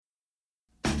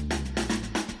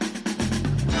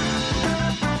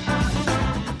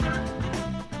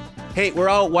Hey, we're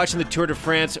all watching the Tour de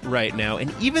France right now,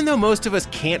 and even though most of us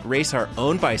can't race our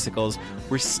own bicycles,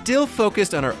 we're still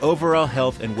focused on our overall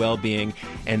health and well-being,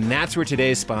 and that's where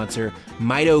today's sponsor,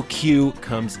 MitoQ,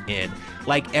 comes in.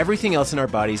 Like everything else in our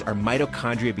bodies, our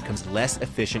mitochondria becomes less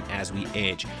efficient as we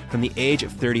age. From the age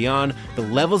of 30 on, the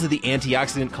levels of the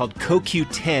antioxidant called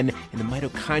CoQ10 in the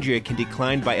mitochondria can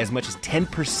decline by as much as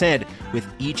 10% with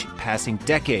each passing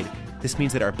decade. This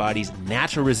means that our body's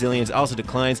natural resilience also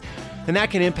declines, and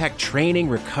that can impact training,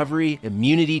 recovery,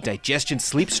 immunity, digestion,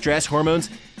 sleep, stress,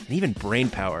 hormones, and even brain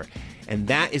power. And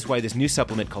that is why this new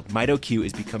supplement called MitoQ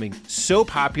is becoming so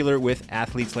popular with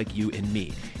athletes like you and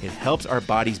me. It helps our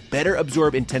bodies better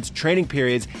absorb intense training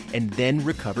periods and then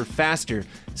recover faster.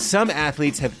 Some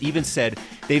athletes have even said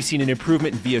they've seen an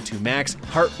improvement in VO2 max,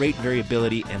 heart rate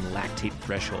variability, and lactate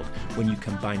threshold. When you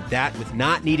combine that with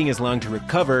not needing as long to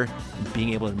recover and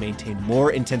being able to maintain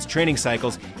more intense training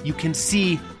cycles, you can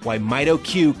see why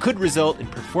MitoQ could result in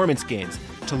performance gains.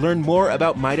 To learn more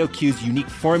about MitoQ's unique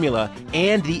formula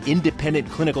and the independent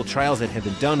clinical trials that have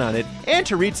been done on it, and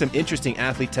to read some interesting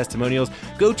athlete testimonials,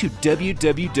 go to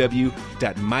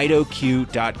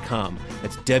www.mitoq.com.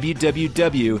 That's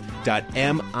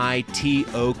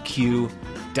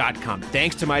www.mitoq.com.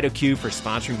 Thanks to MitoQ for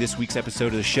sponsoring this week's episode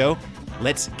of the show.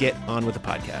 Let's get on with the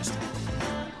podcast.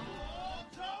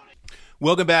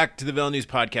 Welcome back to the Velo News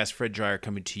Podcast. Fred Dreyer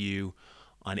coming to you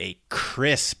on a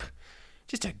crisp,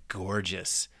 just a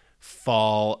gorgeous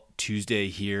fall Tuesday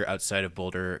here outside of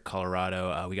Boulder,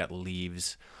 Colorado. We got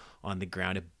leaves on the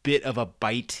ground, a bit of a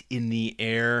bite in the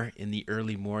air in the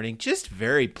early morning. Just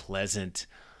very pleasant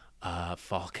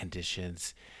fall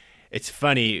conditions. It's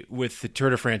funny, with the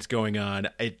Tour de France going on,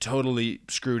 it totally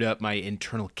screwed up my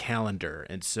internal calendar.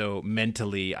 And so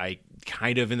mentally, I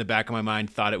kind of in the back of my mind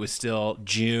thought it was still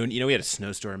June. You know, we had a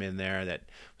snowstorm in there that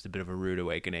was a bit of a rude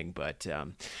awakening. But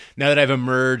now that I've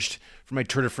emerged from my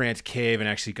Tour de France cave and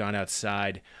actually gone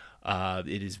outside,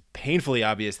 it is painfully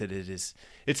obvious that it's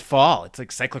fall. It's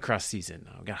like cyclocross season.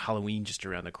 I've got Halloween just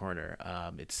around the corner.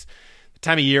 It's the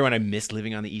time of year when I miss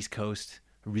living on the East Coast.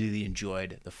 I really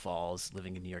enjoyed the falls,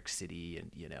 living in New York City and,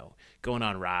 you know, going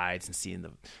on rides and seeing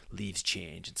the leaves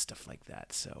change and stuff like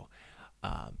that. So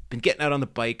been getting out on the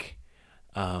bike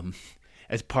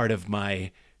as part of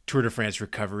my Tour de France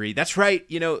recovery. That's right.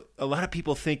 You know, a lot of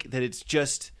people think that it's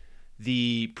just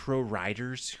the pro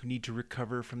riders who need to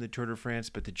recover from the Tour de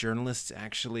France, but the journalists,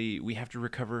 actually, we have to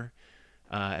recover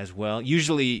as well.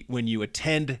 Usually when you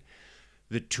attend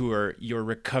the tour, your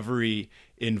recovery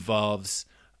involves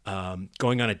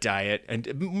going on a diet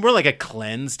and more like a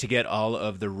cleanse to get all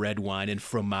of the red wine and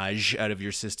fromage out of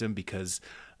your system because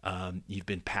you've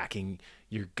been packing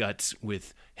your guts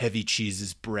with heavy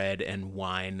cheeses, bread, and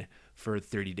wine for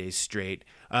 30 days straight.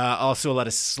 Also a lot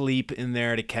of sleep in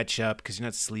there to catch up because you're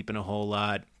not sleeping a whole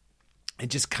lot,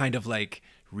 and just kind of like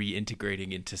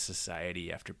reintegrating into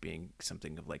society after being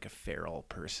something of like a feral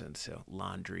person. So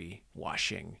laundry,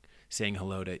 washing, saying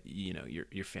hello to, you know,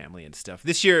 your family and stuff.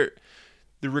 This year,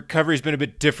 the recovery's been a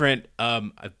bit different.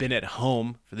 I've been at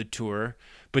home for the tour,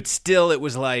 but still it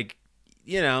was like,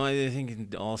 you know, I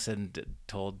think all said and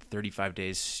told, 35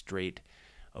 days straight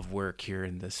of work here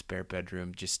in the spare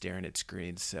bedroom, just staring at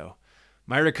screens. So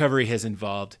my recovery has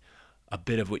involved a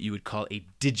bit of what you would call a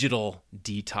digital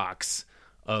detox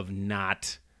of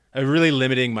not really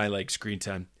limiting my like screen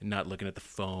time and not looking at the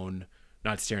phone,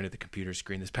 not staring at the computer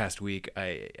screen. This past week,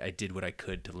 I did what I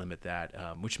could to limit that,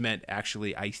 which meant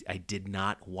actually I did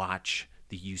not watch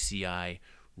the UCI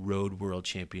Road World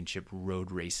Championship road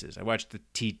races. I watched the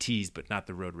TTs, but not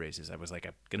the road races. I was like,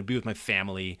 I'm going to be with my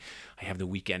family. I have the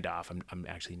weekend off. I'm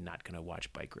actually not going to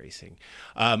watch bike racing.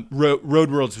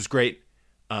 Road Worlds was great.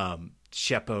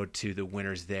 Chapeau to the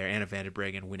winners there. Anna van der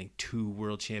Breggen winning 2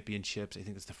 world championships. I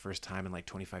think that's the first time in like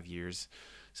 25 years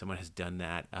someone has done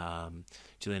that.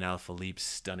 Julian Alaphilippe's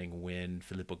stunning win.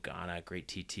 Filippo Ganna, great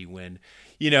TT win.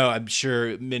 You know, I'm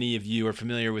sure many of you are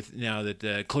familiar with now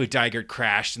that Chloe Dygert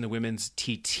crashed in the women's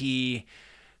TT.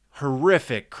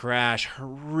 Horrific crash,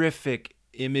 horrific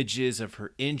images of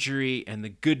her injury. And the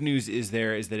good news is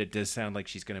that it does sound like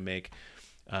she's going to make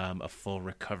a full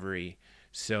recovery.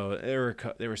 So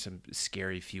there were some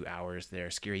scary few hours there,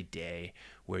 scary day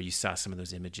where you saw some of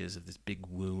those images of this big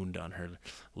wound on her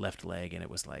left leg, and it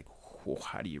was like, whoa,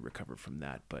 how do you recover from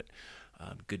that? But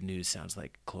good news, sounds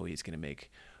like Chloe is going to make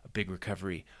a big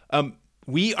recovery.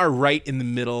 We are right in the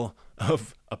middle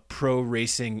of a pro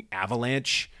racing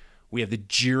avalanche. We have the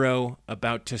Giro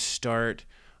about to start.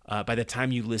 By the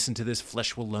time you listen to this,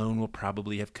 Flesh Wallone will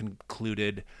probably have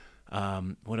concluded.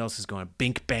 What else is going on?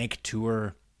 Bink Bank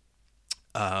Tour.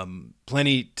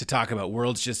 Plenty to talk about.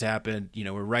 Worlds just happened. You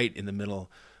know, we're right in the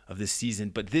middle of this season.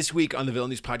 But this week on the Velo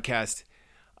News podcast,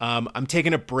 I'm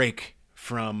taking a break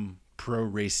from pro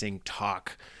racing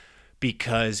talk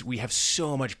because we have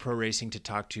so much pro racing to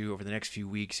talk to over the next few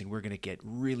weeks, and we're going to get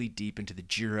really deep into the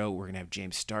Giro. We're going to have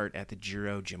James Start at the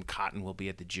Giro. Jim Cotton will be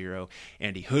at the Giro.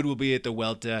 Andy Hood will be at the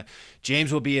Vuelta.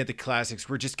 James will be at the Classics.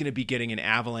 We're just going to be getting an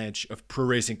avalanche of pro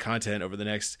racing content over the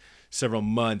next several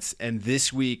months. And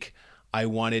this week, I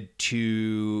wanted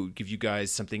to give you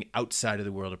guys something outside of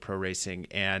the world of pro racing,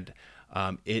 and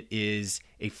it is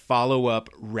a follow-up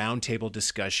roundtable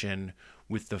discussion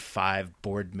with the 5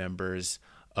 board members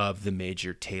of the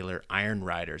Major Taylor Iron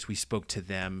Riders. We spoke to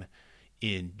them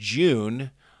in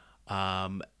June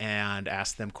and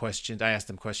asked them questions. I asked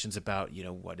them questions about,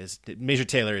 what is Major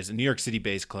Taylor is a New York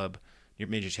City-based club.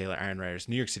 Major Taylor Iron Riders,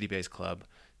 New York City-based club,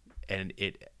 and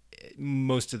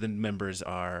most of the members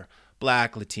are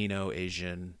Black, Latino,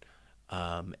 Asian,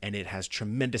 and it has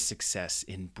tremendous success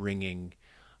in bringing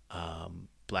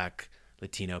Black,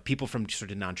 Latino people from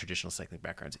sort of non-traditional cycling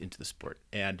backgrounds into the sport.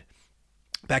 And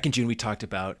back in June, we talked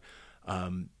about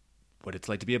what it's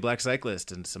like to be a Black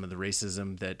cyclist and some of the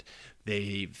racism that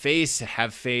they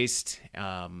have faced,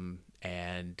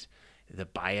 and the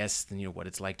bias, what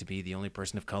it's like to be the only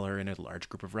person of color in a large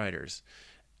group of riders.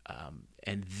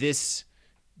 And this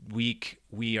week,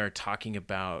 we are talking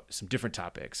about some different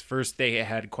topics. First, they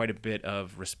had quite a bit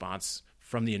of response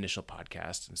from the initial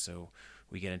podcast, and so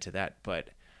we get into that. But,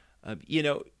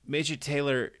 Major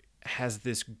Taylor has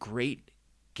this great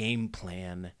game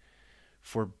plan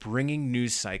for bringing new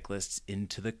cyclists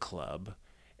into the club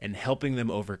and helping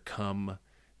them overcome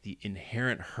the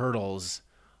inherent hurdles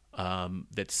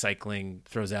that cycling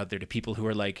throws out there to people who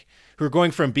are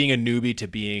going from being a newbie to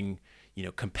being,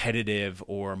 competitive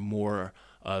or more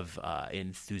of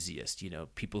enthusiast,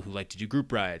 people who like to do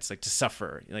group rides, like to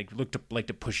suffer, like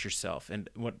to push yourself. And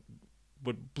what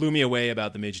blew me away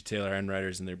about the Major Taylor Iron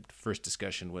Riders in their first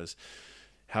discussion was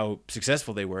how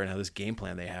successful they were and how this game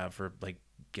plan they have for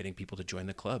getting people to join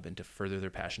the club and to further their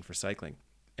passion for cycling.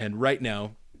 And right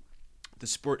now, the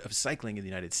sport of cycling in the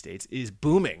United States is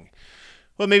booming.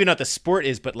 Well, maybe not the sport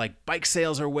is, but bike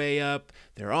sales are way up.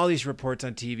 There are all these reports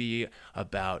on TV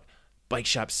about bike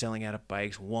shops selling out of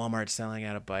bikes, Walmart selling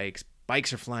out of bikes.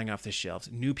 Bikes are flying off the shelves.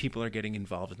 New people are getting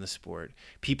involved in the sport.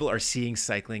 People are seeing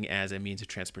cycling as a means of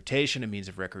transportation, a means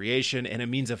of recreation, and a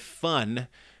means of fun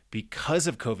because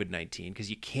of COVID-19, because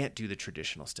you can't do the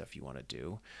traditional stuff you want to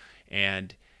do.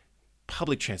 And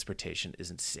public transportation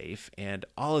isn't safe. And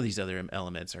all of these other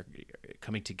elements are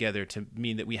coming together to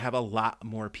mean that we have a lot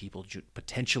more people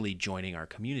potentially joining our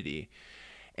community.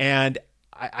 And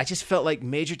I just felt like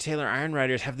Major Taylor Iron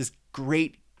Riders have this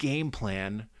great game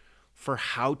plan for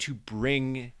how to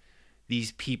bring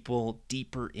these people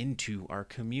deeper into our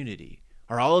community.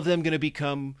 Are all of them going to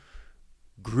become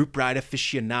group ride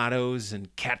aficionados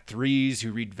and Cat 3s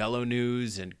who read Velo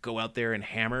News and go out there and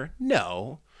hammer?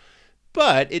 No.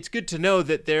 But it's good to know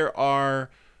that there are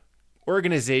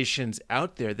organizations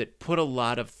out there that put a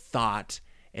lot of thought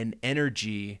and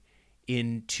energy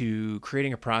into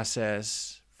creating a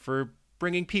process for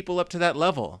bringing people up to that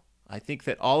level. I think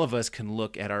that all of us can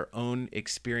look at our own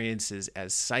experiences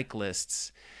as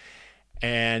cyclists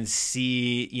and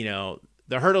see,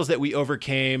 the hurdles that we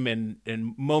overcame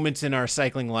and moments in our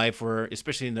cycling life where,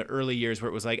 especially in the early years, where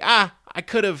it was like, I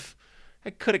could have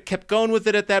kept going with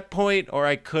it at that point, or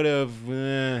I could have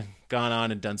gone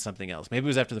on and done something else. Maybe it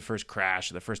was after the first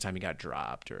crash or the first time you got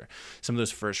dropped, or some of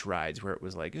those first rides where it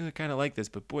was like, I kind of like this,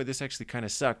 but boy, this actually kind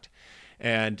of sucked.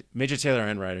 And Major Taylor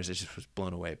Iron Riders, I just was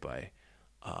blown away by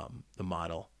the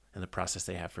model and the process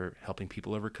they have for helping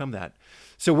people overcome that.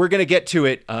 So we're going to get to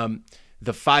it.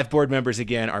 The 5 board members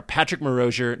again are Patrick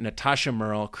Marosier, Natasha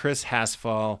Merle, Chris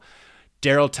Hasfall,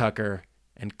 Daryl Tucker,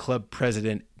 and club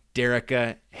president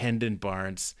Derica Hendon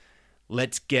Barnes.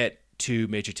 Let's get to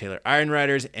Major Taylor Iron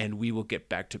Riders, and we will get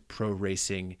back to pro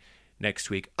racing next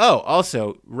week. Oh,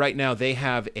 also, right now they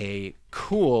have a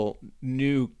cool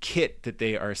new kit that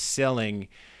they are selling,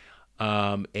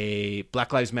 a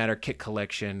Black Lives Matter kit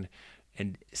collection,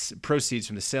 and proceeds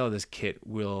from the sale of this kit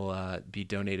will be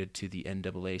donated to the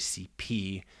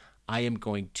NAACP. I am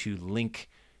going to link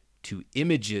to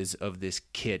images of this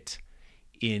kit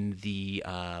in the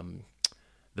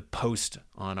post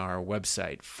on our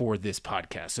website for this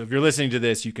podcast. So if you're listening to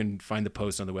this, you can find the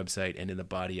post on the website, and in the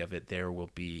body of it, there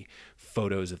will be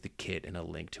photos of the kit and a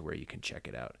link to where you can check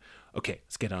it out. Okay,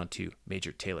 let's get on to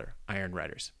Major Taylor Iron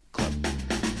Riders Club.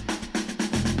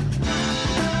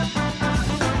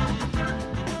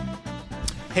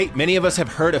 Hey, many of us have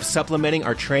heard of supplementing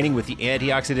our training with the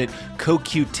antioxidant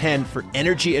CoQ10 for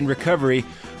energy and recovery.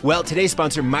 Well, today's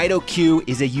sponsor, MitoQ,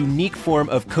 is a unique form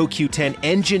of CoQ10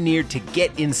 engineered to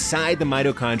get inside the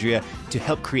mitochondria to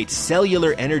help create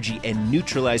cellular energy and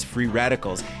neutralize free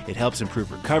radicals. It helps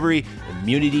improve recovery,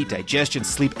 immunity, digestion,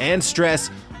 sleep, and stress,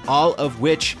 all of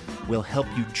which will help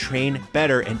you train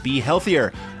better and be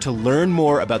healthier. To learn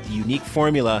more about the unique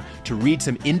formula, to read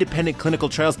some independent clinical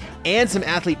trials and some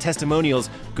athlete testimonials,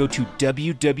 go to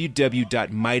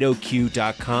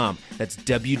www.mitoq.com. That's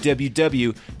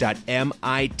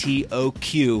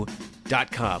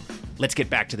www.mitoq.com. Let's get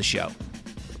back to the show.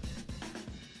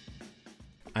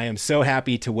 I am so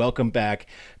happy to welcome back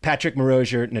Patrick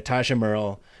Morozier, Natasha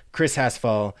Merle, Chris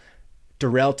Hasfall,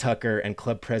 Darrell Tucker, and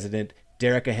club president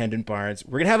Derica Hendon Barnes.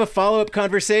 We're going to have a follow-up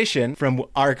conversation from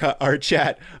our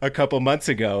chat a couple months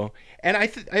ago. And I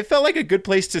felt like a good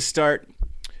place to start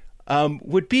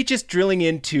would be just drilling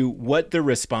into what the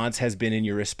response has been in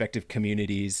your respective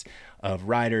communities of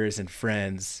riders and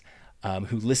friends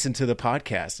who listened to the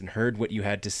podcast and heard what you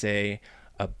had to say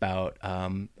about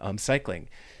cycling.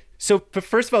 So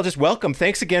first of all, just welcome.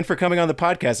 Thanks again for coming on the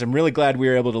podcast. I'm really glad we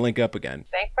were able to link up again.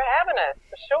 Thanks for having us,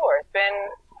 for sure. It's been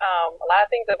a lot of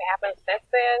things have happened since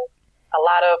then. A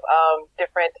lot of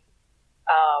different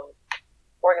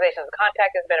organizations of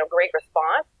contact. Has been a great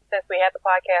response since we had the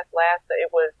podcast last.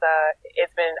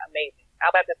 It's been amazing.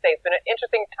 I'll have to say it's been an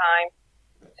interesting time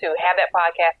to have that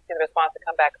podcast and see the response to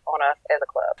come back on us as a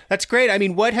club. That's great. I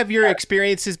mean, what have your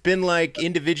experiences been like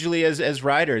individually as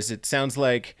riders? It sounds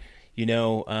like,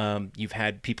 you've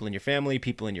had people in your family,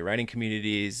 people in your riding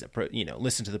communities,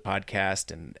 listen to the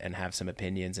podcast and have some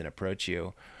opinions and approach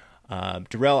you.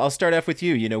 Darrell, I'll start off with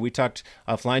you. We talked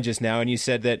offline just now, and you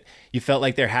said that you felt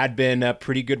like there had been a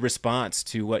pretty good response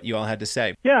to what you all had to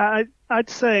say. Yeah, I'd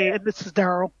say, and this is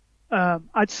Darrell.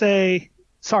 This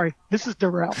is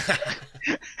Darrell.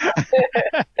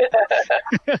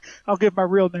 I'll give my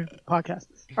real name to the podcast.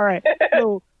 All right.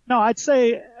 So, no, I'd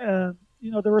say,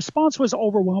 the response was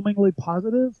overwhelmingly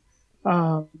positive.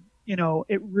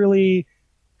 It really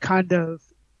kind of,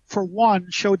 for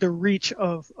one, showed the reach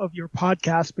of your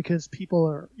podcast because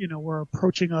people were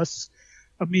approaching us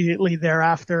immediately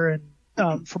thereafter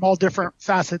and from all different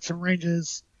facets and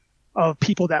ranges of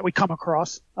people that we come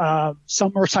across.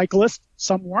 Some were cyclists,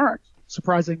 some weren't,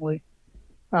 surprisingly.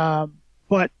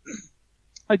 But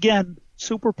again,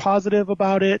 super positive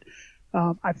about it.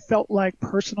 I felt like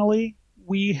personally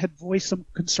we had voiced some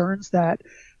concerns that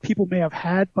people may have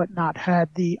had but not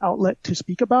had the outlet to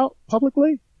speak about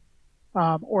publicly.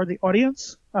 Or the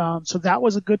audience. So that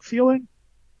was a good feeling.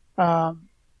 And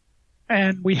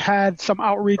we had some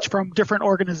outreach from different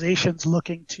organizations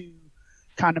looking to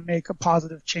kind of make a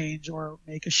positive change or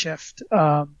make a shift.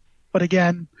 But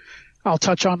again, I'll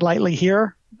touch on lightly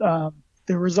here. The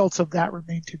results of that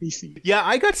remain to be seen. Yeah,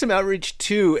 I got some outreach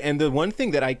too. And the one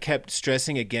thing that I kept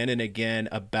stressing again and again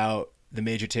about the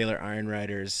Major Taylor Iron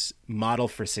Riders model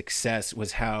for success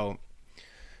was how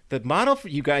the model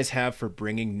you guys have for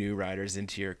bringing new riders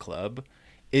into your club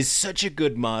is such a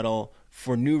good model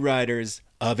for new riders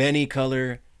of any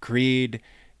color, creed,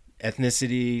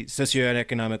 ethnicity,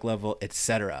 socioeconomic level,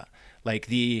 etc. Like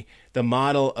the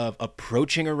model of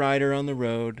approaching a rider on the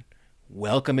road,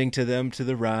 welcoming them to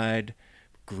the ride,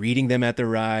 greeting them at the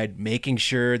ride, making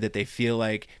sure that they feel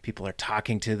like people are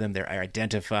talking to them, they're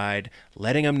identified,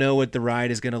 letting them know what the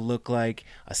ride is going to look like,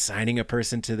 assigning a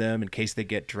person to them in case they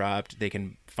get dropped, they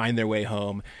can find their way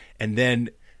home, and then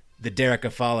the Derica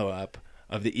follow-up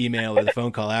of the email or the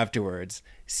phone call afterwards,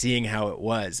 seeing how it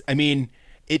was. I mean,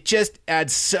 it just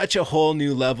adds such a whole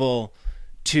new level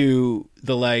to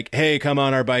the hey, come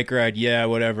on our bike ride, yeah,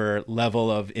 whatever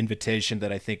level of invitation that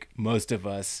I think most of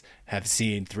us have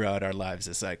seen throughout our lives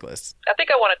as cyclists. I think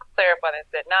I want to clarify this,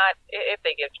 that not if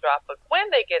they get dropped, but when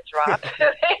they get dropped,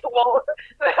 they'll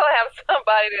have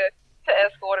somebody to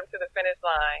escort them to the finish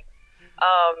line.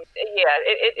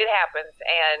 It happens.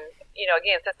 And,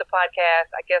 again, since the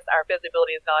podcast, I guess our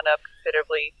visibility has gone up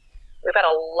considerably. We've had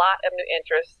a lot of new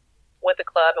interest with the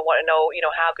club and want to know,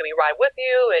 how can we ride with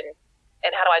you and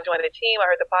how do I join the team? I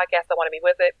heard the podcast. I want to be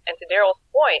with it. And to Darrell's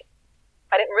point,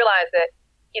 I didn't realize that,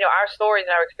 our stories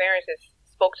and our experiences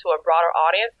spoke to a broader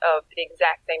audience of the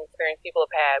exact same experience people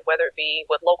have had, whether it be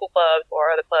with local clubs or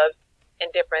other clubs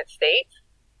in different states.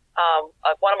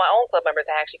 One of my own club members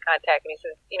actually contacted me and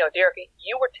says, Derica,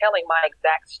 you were telling my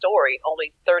exact story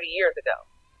only 30 years ago.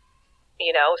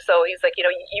 So he's like,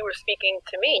 you were speaking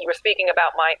to me. You were speaking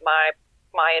about my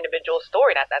individual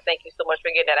story. And I thank you so much for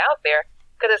getting that out there.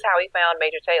 Because it's how he found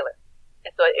Major Taylor,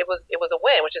 and so it was a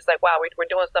win, which is like, wow, we're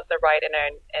doing something right,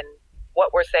 and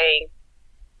what we're saying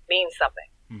means something.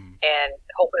 and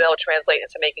hopefully that'll translate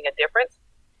into making a difference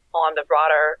on the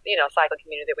broader, cycling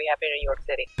community that we have here in New York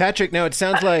City. Patrick, now it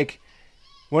sounds like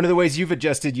one of the ways you've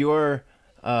adjusted your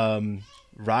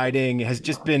riding has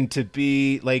just been to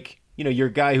be like, you're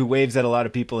a guy who waves at a lot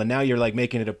of people, and now you're like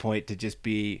making it a point to just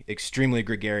be extremely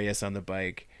gregarious on the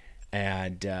bike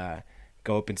and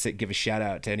go up and give a shout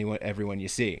out to everyone you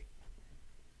see.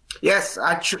 Yes,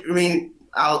 I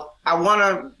want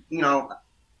to,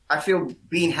 I feel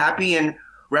being happy and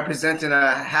representing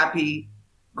a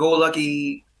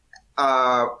happy-go-lucky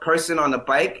person on the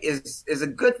bike is a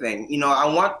good thing.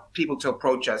 I want people to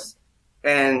approach us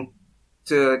and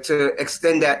to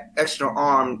extend that extra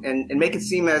arm and make it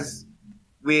seem as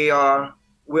we are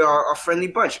a friendly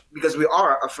bunch, because we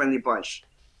are a friendly bunch.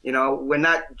 We're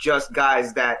not just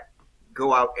guys that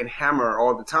go out and hammer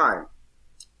all the time.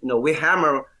 We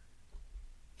hammer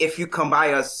if you come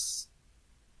by us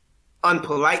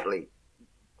unpolitely,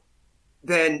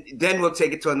 then we'll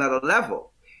take it to another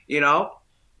level.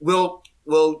 We'll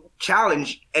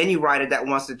challenge any rider that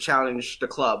wants to challenge the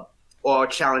club or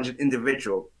challenge an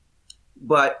individual.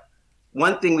 But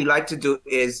one thing we like to do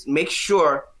is make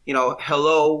sure,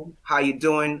 hello, how you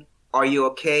doing? Are you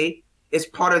okay? It's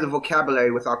part of the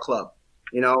vocabulary with our club.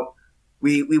 We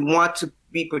want to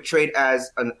be portrayed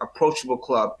as an approachable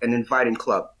club, an inviting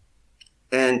club.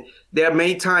 And there are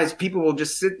many times people will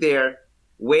just sit there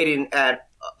waiting at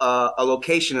a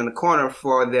location in the corner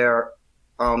for their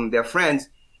friends,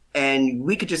 and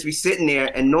we could just be sitting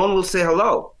there and no one will say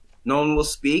hello. No one will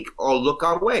speak or look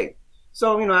our way.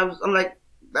 So, I'm like,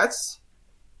 that's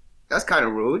kind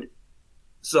of rude.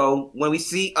 So when we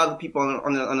see other people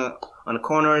on the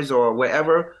corners or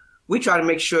wherever, we try to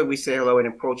make sure we say hello and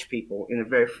approach people in a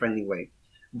very friendly way.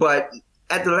 But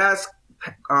at the last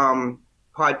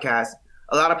podcast,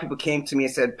 a lot of people came to me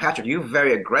and said, Patrick, you're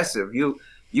very aggressive. You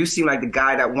seem like the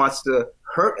guy that wants to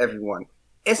hurt everyone.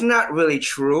 It's not really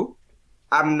true.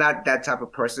 I'm not that type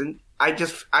of person. I'm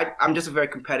just a very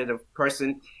competitive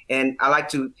person, and I like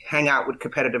to hang out with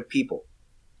competitive people.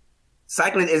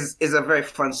 Cycling is a very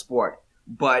fun sport,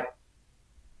 but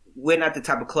we're not the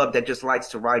type of club that just likes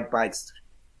to ride bikes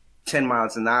 10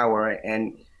 miles an hour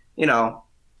and,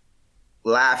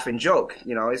 laugh and joke.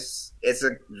 It's a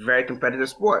very competitive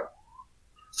sport.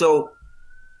 So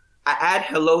I add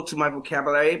hello to my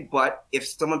vocabulary, but if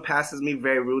someone passes me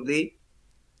very rudely,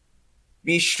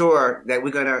 be sure that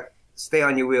we're going to stay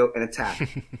on your wheel and attack,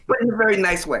 but in a very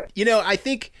nice way. I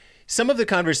think some of the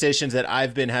conversations that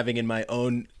I've been having in my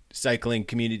own cycling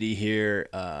community here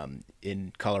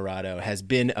in Colorado has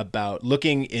been about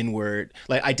looking inward,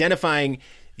 like identifying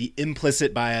the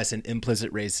implicit bias and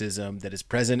implicit racism that is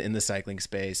present in the cycling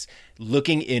space,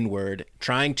 looking inward,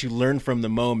 trying to learn from the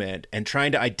moment, and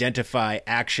trying to identify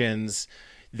actions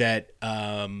that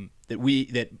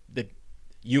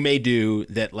you may do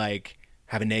that like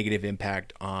have a negative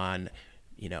impact on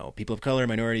people of color,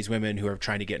 minorities, women who are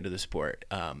trying to get into the sport.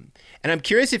 And I'm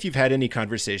curious if you've had any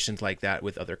conversations like that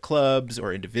with other clubs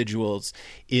or individuals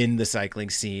in the cycling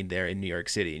scene there in New York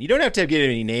City. And you don't have to get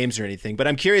any names or anything, but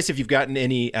I'm curious if you've gotten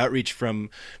any outreach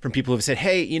from people who have said,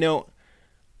 hey,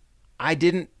 I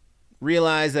didn't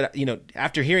realize that,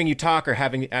 after hearing you talk or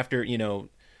having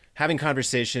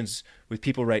conversations with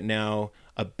people right now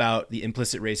about the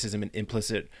implicit racism and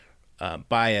implicit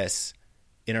bias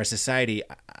in our society,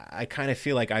 I kind of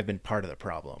feel like I've been part of the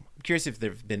problem. I'm curious if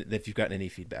you've gotten any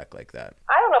feedback like that.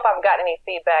 I don't know if I've gotten any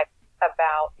feedback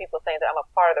about people saying that I'm a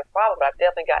part of the problem, but I've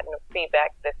definitely gotten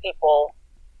feedback that people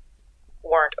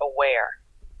weren't aware.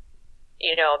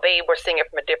 They were seeing it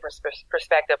from a different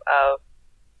perspective of,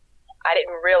 I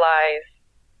didn't realize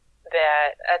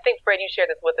that, I think, Fred, you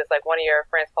shared this with us, like one of your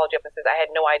friends called you up and says, I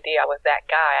had no idea I was that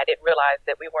guy. I didn't realize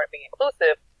that we weren't being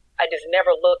inclusive. I just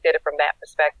never looked at it from that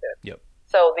perspective. Yep.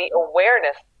 So the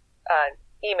awareness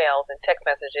emails and text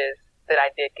messages that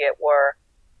I did get were,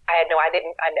 I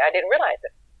didn't realize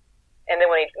it. And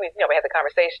then when we had the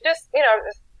conversation, just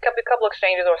a couple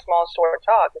exchanges or a small short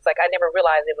talk, it's like I never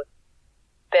realized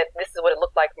that this is what it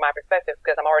looked like from my perspective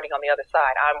because I'm already on the other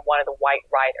side. I'm one of the white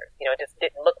riders. It just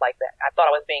didn't look like that. I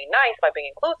thought I was being nice by being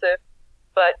inclusive,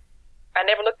 but I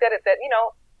never looked at it that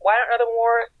why aren't there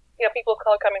more people of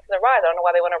color coming to the ride? I don't know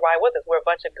why they want to ride with us. We're a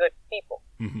bunch of good people.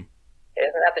 Mm-hmm.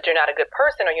 It's not that you're not a good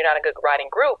person or you're not a good riding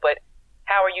group, but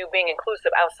how are you being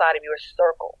inclusive outside of your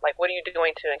circle? Like, what are you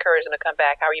doing to encourage them to come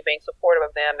back? How are you being supportive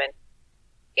of them? And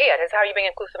it's how are you being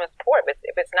inclusive and supportive?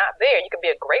 If it's not there, you can be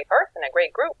a great person, a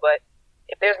great group, but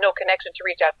if there's no connection to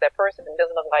reach out to that person and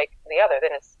doesn't look like the other,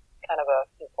 then it's kind of a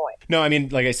moot point. No, I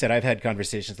mean, like I said, I've had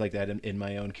conversations like that in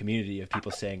my own community of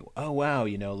people saying, oh, wow,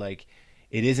 like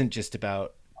it isn't just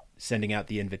about sending out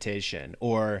the invitation.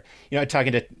 Or,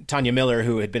 talking to Tanya Miller,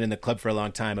 who had been in the club for a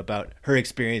long time, about her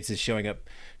experiences showing up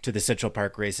to the Central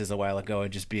Park races a while ago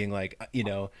and just being like, I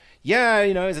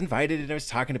was invited and I was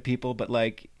talking to people, but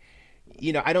like,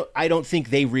 I don't think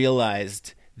they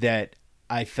realized that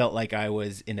I felt like I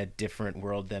was in a different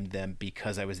world than them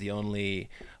because I was the only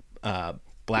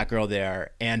black girl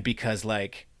there, and because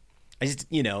like I just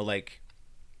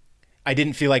I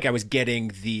didn't feel like I was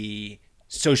getting the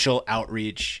social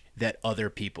outreach that other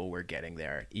people were getting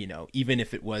there. Even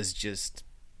if it was just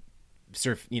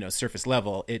surface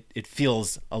level, it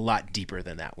feels a lot deeper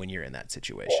than that when you're in that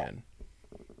situation.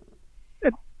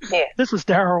 Yeah. This is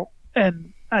Daryl,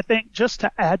 and I think just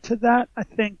to add to that, I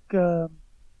think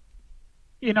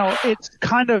it's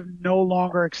kind of no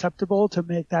longer acceptable to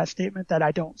make that statement that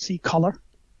I don't see color.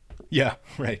 Yeah,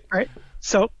 right. Right.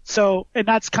 So, and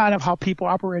that's kind of how people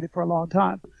operated for a long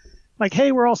time. Like,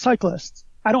 hey, we're all cyclists.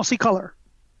 I don't see color.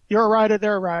 You're a rider,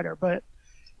 they're a rider. But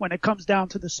when it comes down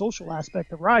to the social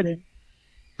aspect of riding,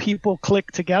 people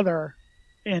click together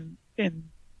in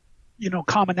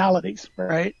commonalities,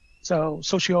 right? So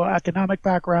socioeconomic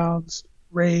backgrounds,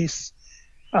 race,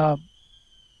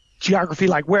 geography,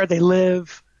 like where they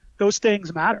live, those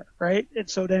things matter, right? And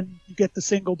so then you get the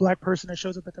single black person that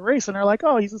shows up at the race and they're like,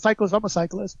 oh, he's a cyclist, I'm a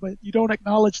cyclist. But you don't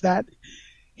acknowledge that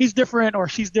he's different or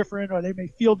she's different, or they may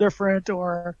feel different,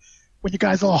 or when you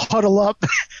guys all huddle up,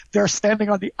 they're standing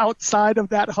on the outside of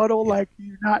that huddle. Like,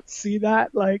 you not see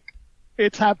that? Like,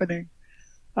 it's happening.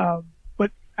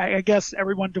 But I guess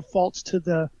everyone defaults to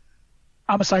the,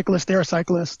 I'm a cyclist, they're a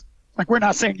cyclist. Like, we're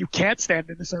not saying you can't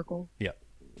stand in a circle. Yeah.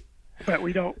 But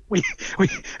we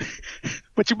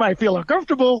but you might feel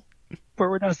uncomfortable, but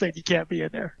we're not saying you can't be in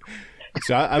there.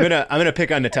 So I'm gonna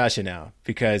pick on Natasha now,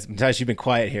 because Natasha, you've been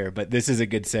quiet here, but this is a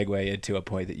good segue into a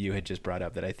point that you had just brought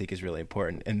up that I think is really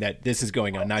important, and that this is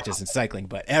going on not just in cycling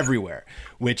but everywhere,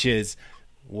 which is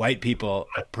white people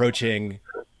approaching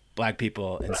black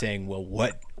people and saying, well,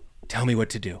 tell me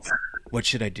what to do. What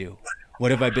should I do?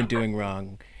 What have I been doing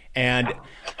wrong? And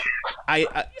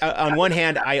I on one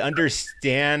hand, I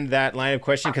understand that line of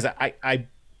question, because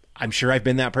I'm sure I've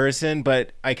been that person,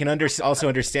 but I can also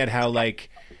understand how, like,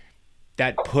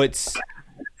 that puts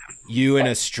you in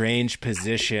a strange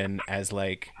position as,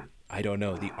 like, I don't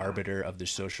know, the arbiter of the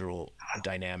social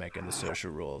dynamic and the social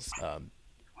rules.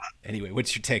 Anyway,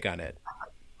 what's your take on it?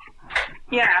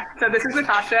 Yeah, so this is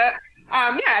Natasha.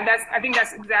 I think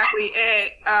that's exactly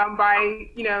it. By,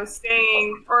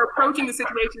 staying or approaching the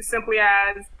situation simply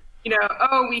as,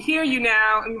 oh, we hear you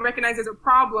now and we recognize there's a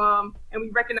problem and we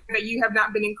recognize that you have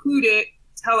not been included.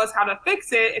 Tell us how to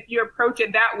fix it. If you approach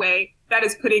it that way, that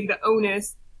is putting the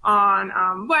onus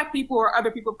on black people or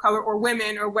other people of color or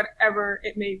women or whatever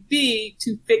it may be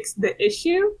to fix the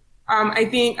issue. I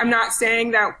think I'm not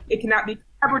saying that it cannot be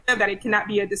collaborative, that it cannot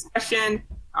be a discussion.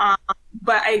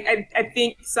 But I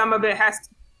think some of it has to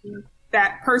be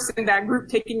that person, that group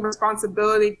taking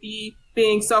responsibility,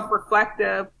 being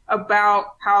self-reflective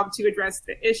about how to address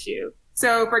the issue.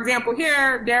 So, for example,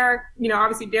 here, Derek,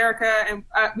 obviously Derica and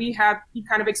he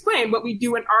kind of explained what we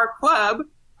do in our club.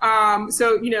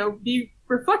 So, be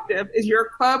reflective. Is your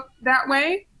club that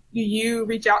way? Do you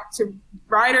reach out to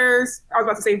riders? I was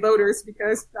about to say voters,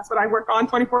 because that's what I work on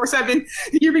 24/7.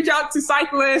 Do you reach out to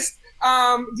cyclists?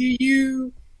 Do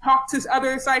you talk to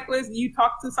other cyclists? Do you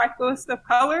talk to cyclists of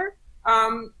color?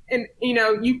 And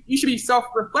you should be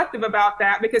self-reflective about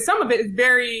that, because some of it is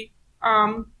very,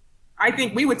 I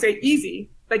think we would say easy.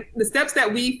 Like, the steps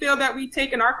that we feel that we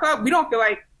take in our club, we don't feel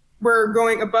like we're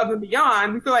going above and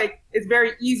beyond. We feel like it's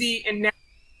very easy and natural.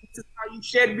 This is how you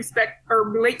should respect or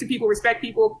relate to people, respect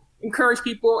people, encourage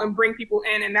people, and bring people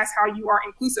in, and that's how you are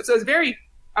inclusive. So it's very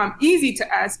easy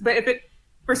to us. But if it,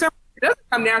 for some reason, it doesn't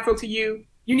come natural to you,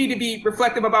 you need to be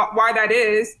reflective about why that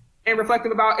is, and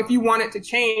reflective about if you want it to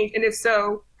change, and if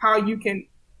so, how you can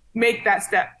make that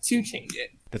step to change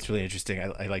it. That's really interesting.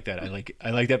 I like that.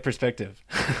 I like that perspective.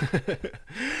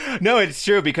 No, it's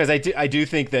true, because I do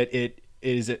think that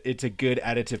it's a good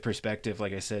additive perspective,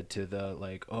 like I said, to the,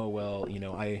 like, oh, well,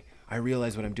 I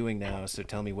realize what I'm doing now, so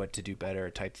tell me what to do better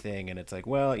type thing. And it's like,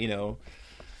 well,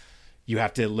 you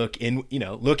have to look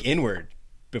inward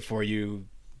before you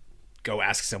go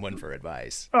ask someone for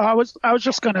advice. I was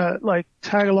just gonna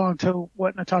tag along to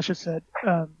what Natasha said,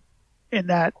 in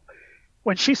that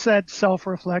when she said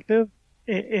self-reflective,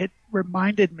 it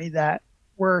reminded me that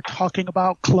we're talking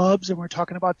about clubs and we're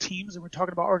talking about teams and we're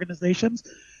talking about organizations,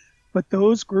 but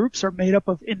those groups are made up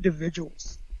of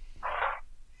individuals,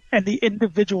 and the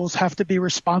individuals have to be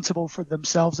responsible for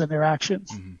themselves and their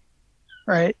actions. Mm-hmm.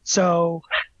 Right? So,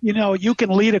 you can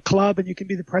lead a club and you can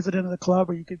be the president of the club,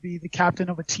 or you could be the captain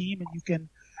of a team and you can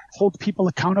hold people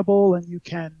accountable and you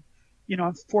can,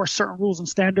 enforce certain rules and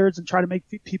standards and try to make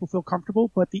people feel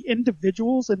comfortable. But the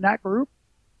individuals in that group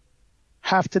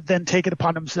have to then take it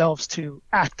upon themselves to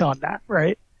act on that,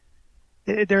 right?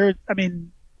 You're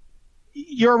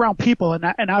around people,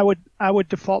 and I would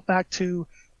default back to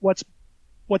what's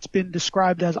been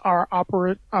described as our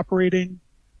operating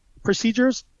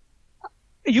procedures.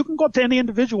 You can go up to any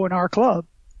individual in our club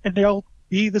and they'll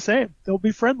be the same. They'll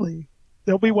be friendly.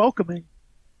 They'll be welcoming,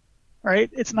 right?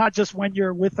 It's not just when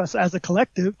you're with us as a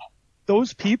collective.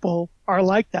 Those people are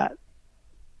like that.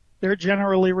 They're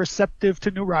generally receptive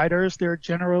to new riders. They're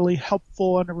generally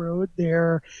helpful on the road.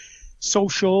 They're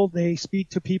social. They speak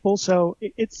to people. So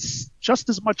it's just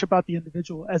as much about the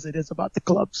individual as it is about the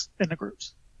clubs and the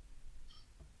groups.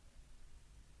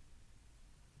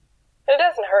 It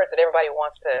doesn't hurt that everybody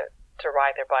wants to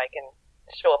ride their bike and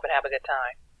show up and have a good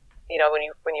time.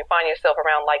 When you find yourself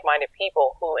around like-minded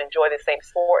people who enjoy the same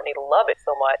sport and they love it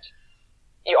so much,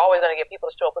 you're always going to get people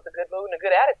to show up with a good mood and a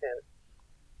good attitude.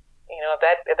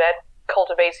 If that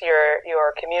cultivates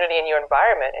your community and your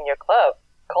environment and your club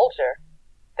culture,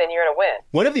 then you're going to win.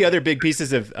 One of the other big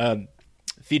pieces of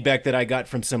feedback that I got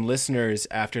from some listeners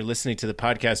after listening to the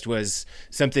podcast was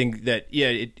something that,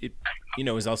 it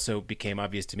was also became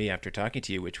obvious to me after talking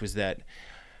to you, which was that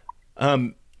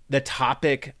the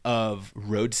topic of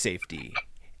road safety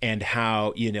and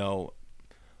how, all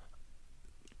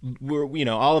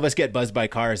of us get buzzed by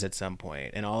cars at some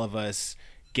point, and all of us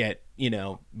get,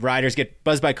 riders get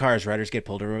buzzed by cars, riders get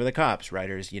pulled over by the cops,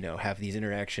 riders, have these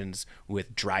interactions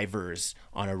with drivers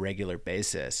on a regular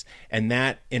basis. And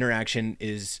that interaction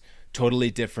is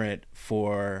totally different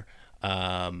for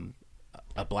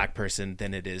a black person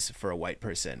than it is for a white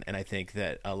person. And I think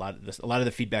that a lot of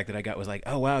the feedback that I got was like,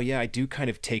 oh, wow, yeah, I do kind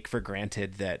of take for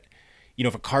granted that,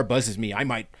 if a car buzzes me, I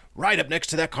might ride up next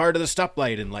to that car to the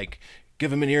stoplight and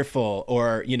give him an earful.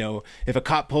 Or, if a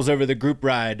cop pulls over the group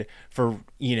ride for,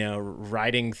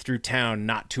 riding through town,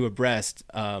 not too abreast,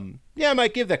 I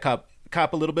might give that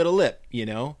cop a little bit of lip,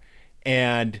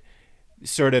 and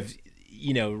sort of,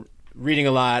 reading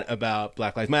a lot about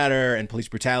Black Lives Matter and police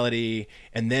brutality,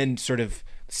 and then sort of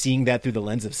seeing that through the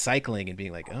lens of cycling and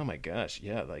being like, oh my gosh,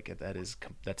 yeah,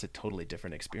 that's a totally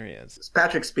different experience. It's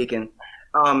Patrick speaking.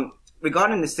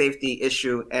 Regarding the safety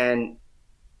issue and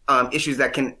issues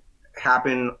that can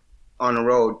happen on the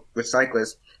road with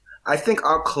cyclists, I think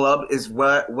our club is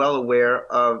well aware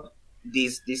of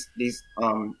these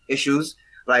issues,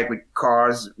 like with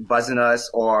cars buzzing us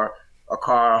or a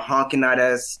car honking at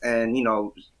us and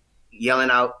yelling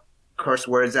out curse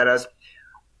words at us.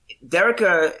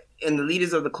 Derica and the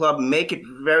leaders of the club make it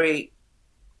very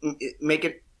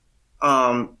very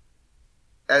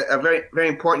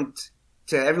important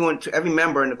to everyone, to every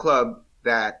member in the club,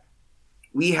 that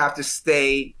we have to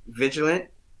stay vigilant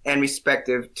and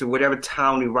respectful to whatever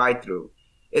town we ride through.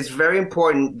 It's very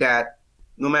important that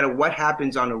no matter what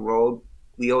happens on the road,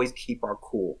 we always keep our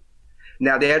cool.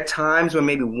 Now, there are times when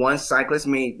maybe one cyclist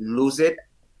may lose it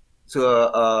to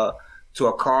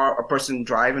a car, a person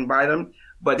driving by them,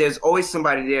 but there's always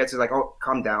somebody there to oh,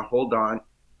 calm down, hold on,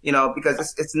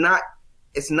 because it's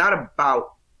not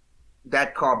about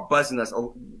that car buzzing us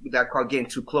or that car getting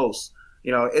too close.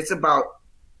 It's about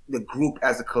the group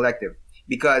as a collective,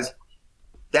 because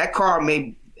that car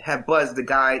may have buzzed the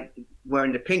guy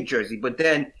wearing the pink jersey, but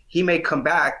then he may come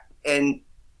back and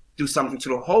do something to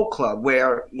the whole club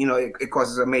where, it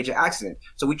causes a major accident.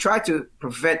 So we try to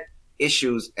prevent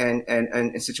issues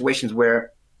and situations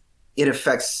where it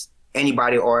affects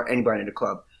anybody in the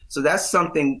club. So that's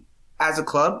something as a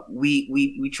club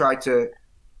we try to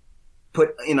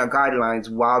put in our guidelines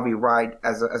while we ride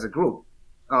as a group.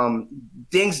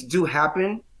 Things do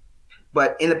happen,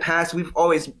 but in the past we've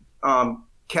always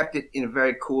kept it in a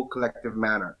very cool, collective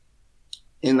manner.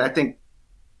 And I think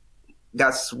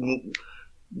that's,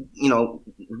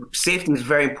 safety is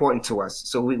very important to us.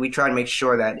 So we try to make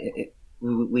sure that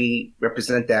we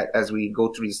represent that as we go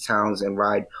through these towns and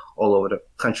ride all over the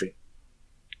country.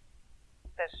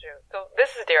 That's true. So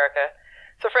this is Derica.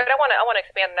 So Fred, I want to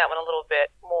expand on that one a little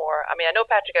bit more. I mean, I know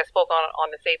Patrick has spoken on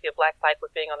the safety of black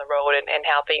cyclists being on the road and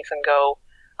how things can go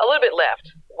a little bit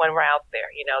left when we're out there.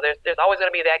 There's always going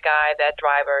to be that guy, that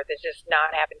driver that's just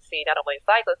not happy to see not only a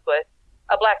cyclist, but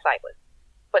a black cyclist.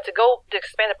 But to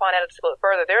expand upon that a little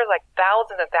further, there's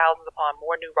thousands and thousands upon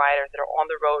more new riders that are on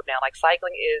the road now.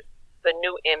 Cycling is the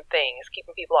new in thing. It's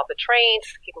keeping people off the trains,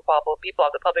 keeping people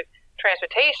off the public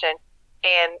transportation.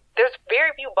 And there's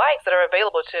very few bikes that are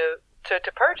available to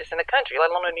purchase in the country, let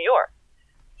alone in New York.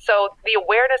 So the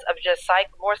awareness of just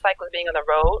more cyclists being on the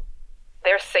road,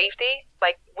 their safety,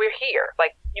 we're here.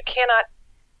 You cannot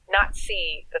not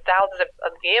see the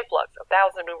the influx of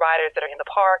thousands of new riders that are in the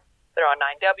park, that are on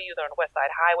 9W, that are on the West Side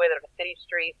Highway, that are on the city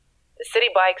streets. The city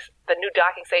bikes, the new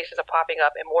docking stations are popping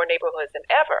up in more neighborhoods than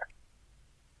ever.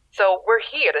 So we're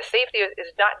here. The safety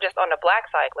is not just on the black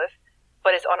cyclists,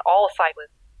 but it's on all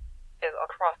cyclists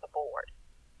across the board.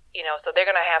 So they're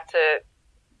going to have to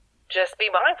just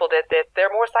be mindful that there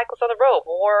are more cyclists on the road,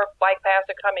 more bike paths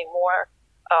are coming, more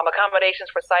accommodations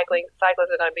for cyclists are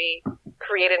going to be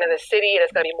created in the city, and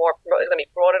it's going to be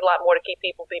promoted a lot more to keep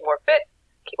people be more fit,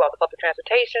 keep off the public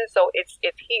transportation. So it's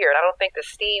here, and I don't think the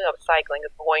steam of cycling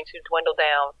is going to dwindle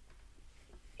down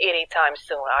anytime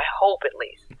soon. I hope, at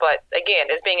least. But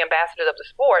again, as being ambassadors of the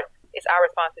sport, it's our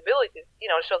responsibility to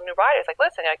show the new riders, like,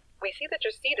 listen, we see that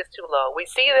your seat is too low. We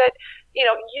see that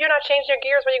you're not changing your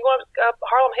gears when you go up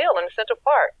Harlem Hill in Central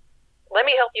Park. Let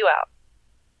me help you out.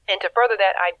 And to further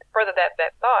that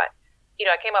thought,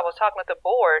 I was talking with the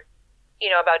board,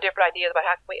 about different ideas about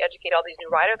how can we educate all these new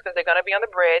riders, because they're going to be on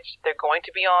the bridge, they're going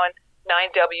to be on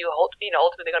 9W, ultimately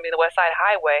they're going to be on the West Side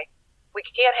Highway. We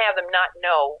can't have them not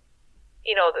know,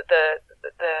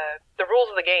 the rules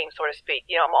of the game, so to speak.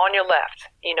 I'm on your left.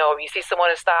 If you see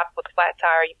someone stop with a flat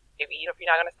tire, if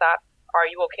you're not going to stop, are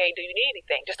you okay? Do you need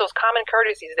anything? Just those common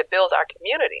courtesies that builds our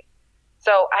community.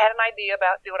 So I had an idea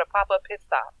about doing a pop-up pit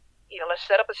stop. Let's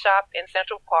set up a shop in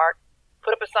Central Park,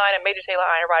 put up a sign at Major Taylor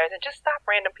Iron Riders, and just stop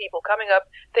random people coming up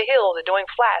the hills and doing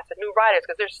flats and new riders,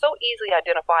 because they're so easily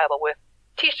identifiable with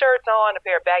T-shirts on, a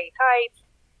pair of baggy tights,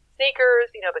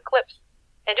 sneakers, the clips,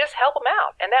 and just help them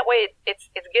out. And that way it's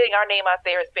getting our name out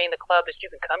there as being the club that you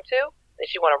can come to, that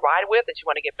you want to ride with, that you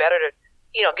want to get better to,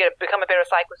 become a better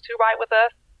cyclist to ride with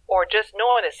us, or just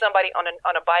knowing that somebody on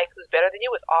a bike who's better than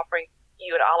you is offering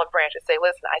you an olive branch and say,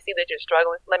 listen, I see that you're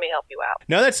struggling. Let me help you out.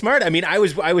 No, that's smart. I mean, I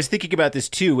was thinking about this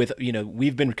too with,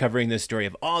 we've been covering this story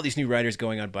of all these new riders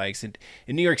going on bikes. And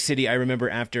in New York City, I remember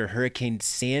after Hurricane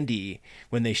Sandy,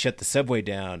 when they shut the subway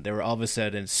down, there were all of a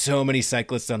sudden so many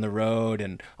cyclists on the road,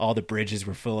 and all the bridges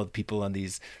were full of people on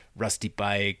these rusty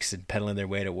bikes and pedaling their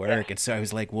way to work. Yeah. And so I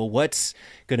was like, well, what's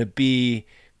going to be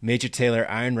Major Taylor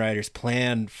Iron Riders'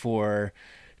 plan for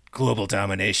global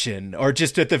domination, or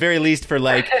just at the very least for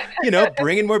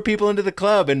bringing more people into the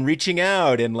club and reaching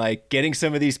out and getting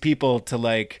some of these people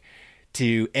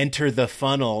to enter the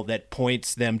funnel that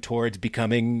points them towards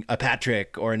becoming a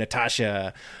Patrick or a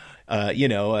Natasha,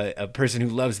 a person who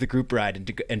loves the group ride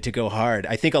and to go hard.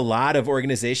 I think a lot of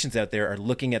organizations out there are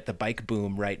looking at the bike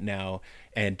boom right now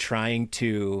and trying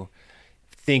to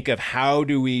think of how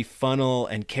do we funnel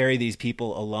and carry these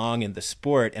people along in the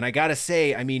sport. And I got to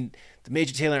say, I mean, the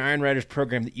Major Taylor Iron Riders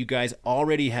program that you guys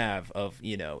already have of,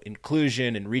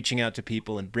 inclusion and reaching out to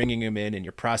people and bringing them in, and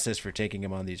your process for taking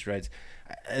them on these rides,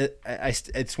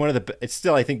 it's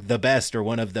still, I think, the best or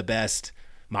one of the best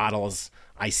models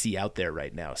I see out there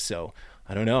right now. So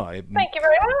I don't know. Thank you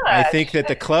very much. I think that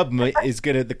the club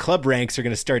the club ranks are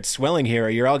going to start swelling here.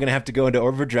 You're all going to have to go into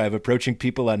overdrive, approaching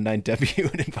people on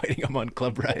 9W and inviting them on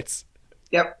club rides.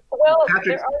 Yep. Well,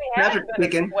 there already has been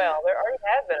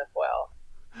as well.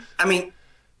 I mean,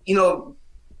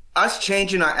 us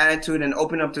changing our attitude and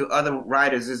opening up to other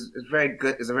riders is very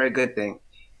good. Is a very good thing.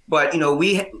 But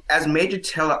we, as Major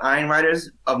Taylor Iron Riders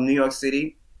of New York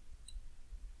City,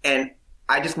 and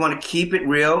I just want to keep it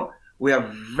real. We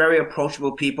are very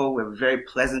approachable people. We're very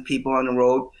pleasant people on the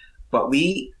road, but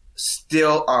we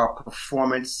still are a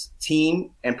performance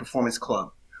team and performance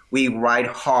club. We ride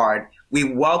hard. We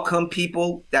welcome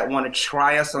people that want to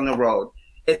try us on the road.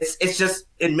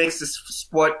 It makes this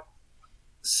sport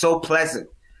so pleasant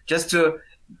just to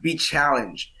be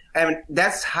challenged. And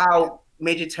that's how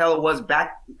Major Taylor was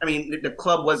back. I mean, the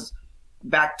club was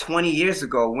back 20 years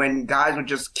ago when guys would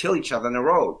just kill each other on the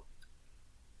road.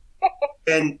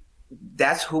 And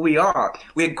that's who we are.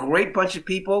 We're a great bunch of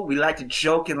people. We like to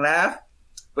joke and laugh.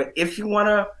 But if you want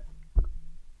to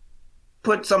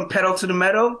put some pedal to the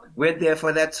metal, we're there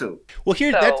for that too. Well,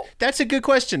 that's a good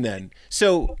question then.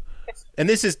 So, and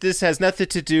this has nothing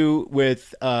to do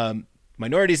with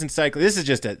minorities in cycling.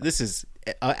 This is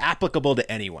applicable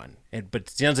to anyone. But it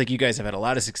sounds like you guys have had a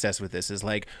lot of success with this. Is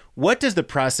what does the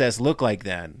process look like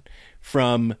then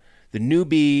from the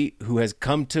newbie who has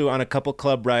come on a couple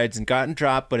club rides and gotten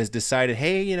dropped, but has decided,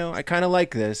 hey, I kind of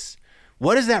like this.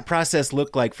 What does that process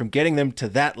look like from getting them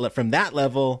to from that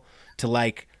level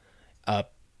to a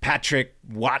Patrick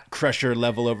Watt Crusher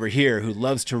level over here who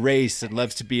loves to race and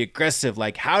loves to be aggressive?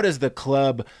 How does the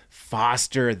club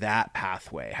foster that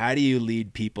pathway? How do you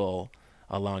lead people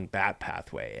along that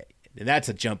pathway? And that's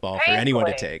a jump ball for anyone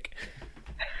to take.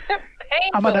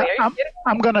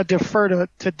 I'm gonna defer to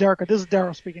Derica. This is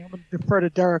Daryl speaking. I'm gonna defer to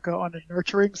Derica on the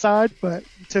nurturing side, but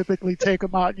you typically take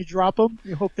them out and you drop them.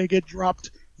 You hope they get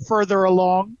dropped further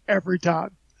along every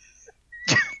time.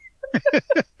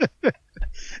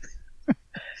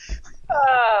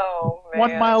 Oh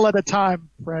man! 1 mile at a time,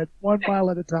 Fred. 1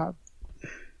 mile at a time.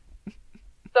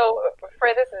 So,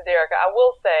 Fred, this is Derica. I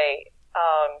will say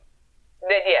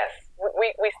that yes,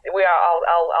 we are.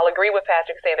 I'll agree with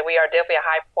Patrick saying that we are definitely a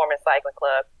high performance cycling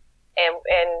club,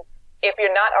 and if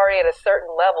you're not already at a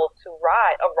certain level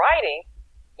of riding,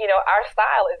 our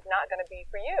style is not going to be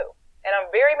for you. And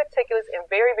I'm very meticulous and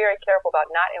very, very careful about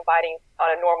not inviting on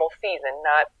a normal season,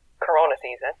 not Corona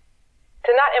season,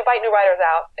 to not invite new riders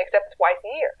out except twice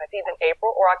a year. That's either April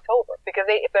or October, because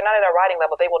if they're not at our riding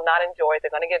level, they will not enjoy it.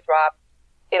 They're going to get dropped.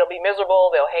 It'll be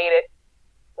miserable. They'll hate it.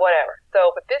 Whatever.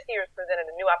 So, but this year has presented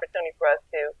a new opportunity for us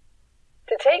to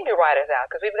take new riders out,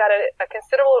 because we've got a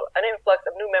considerable influx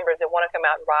of new members that want to come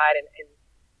out and ride. And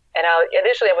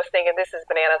initially I was thinking, this is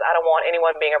bananas. I don't want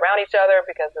anyone being around each other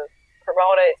because of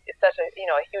Corona. It's such a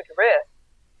huge risk.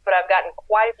 But I've gotten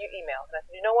quite a few emails, and I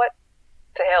said, you know what?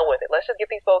 To hell with it. Let's just get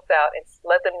these folks out and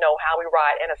let them know how we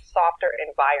ride in a softer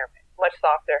environment, much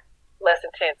softer, less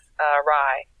intense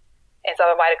ride. And so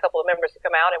I've invited a couple of members to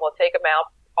come out, and we'll take them out,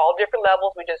 all different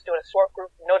levels. We're just doing a short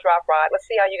group, no drop ride. Let's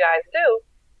see how you guys do.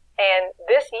 And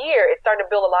this year, it's starting to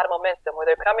build a lot of momentum where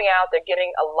they're coming out, they're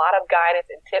getting a lot of guidance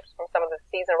and tips from some of the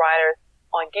seasoned riders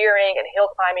on gearing and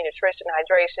hill climbing, nutrition,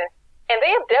 hydration. And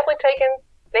they have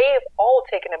all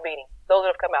taken a beating. Those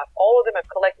that have come out, all of them have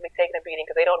collectively taken a beating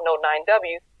because they don't know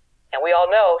 9W. And we all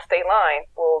know State Line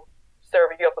will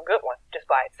serve you up a good one just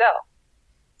by itself.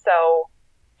 So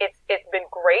it's been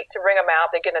great to bring them out.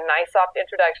 They're getting a nice soft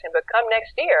introduction, but come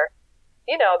next year,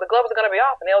 the gloves are going to be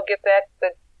off and they'll get the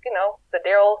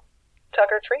Daryl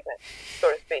Tucker treatment, so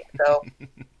to speak. So,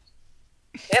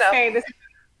 Hey, this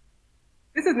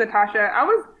is Natasha. I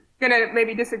was going to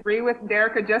maybe disagree with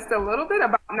Derica just a little bit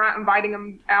about not inviting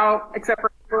them out except for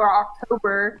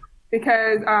October,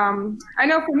 because I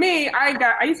know for me,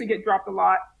 I used to get dropped a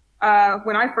lot.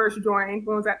 When I first joined,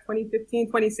 when was that, 2015,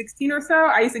 2016 or so?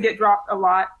 I used to get dropped a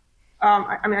lot.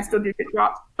 I still do get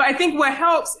dropped. But I think what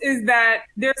helps is that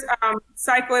there's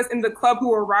cyclists in the club who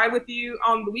will ride with you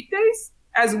on the weekdays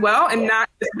as well, and not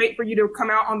just wait for you to come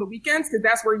out on the weekends, because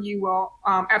that's where you will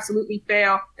absolutely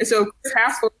fail. And so Chris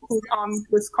Haskell, who's on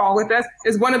this call with us,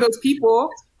 is one of those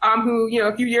people who,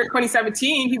 a few years,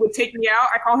 2017, he would take me out.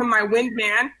 I call him my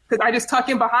wingman, because I just tuck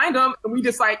in behind him and we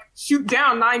just shoot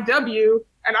down 9W.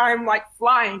 And I'm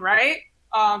flying, right?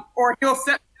 Or he'll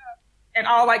set me up and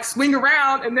I'll swing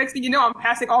around, and next thing you know, I'm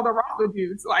passing all the Rockwood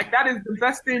dudes. That is the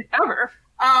best thing ever.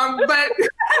 Or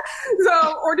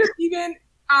just even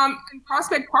in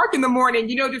Prospect Park in the morning,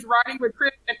 just riding with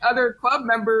Chris and other club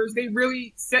members, they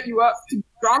really set you up to be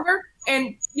stronger.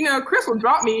 And, Chris will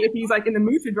drop me if he's in the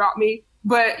mood to drop me.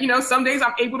 But, some days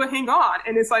I'm able to hang on,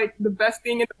 and it's the best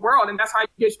thing in the world. And that's how you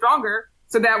get stronger,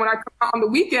 so that when I come out on the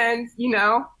weekends,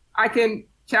 I can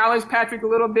challenge Patrick a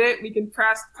little bit. We can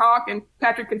trash talk, and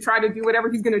Patrick can try to do whatever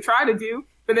he's going to try to do.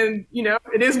 But then,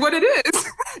 it is what it is.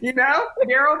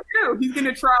 Daryl too. He's going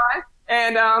to try,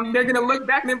 and they're going to look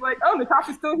back and they'll be like, "Oh,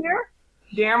 Natasha's still here?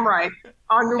 Damn right,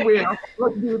 on the wheel.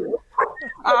 Let's do this."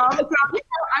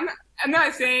 I'm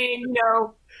not saying,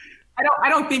 I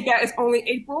don't think that it's only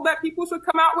April that people should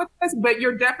come out with us, but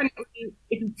you're definitely,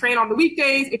 if you train on the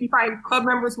weekdays, if you find club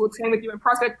members who will train with you in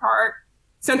Prospect Park,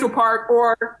 Central Park,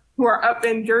 or who are up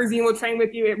in Jersey and will train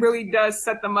with you, it really does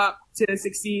set them up to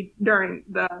succeed during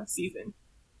the season.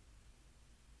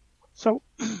 So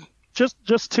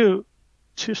just to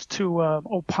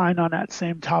opine on that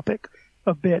same topic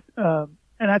a bit, and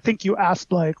I think you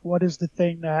asked what is the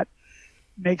thing that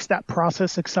makes that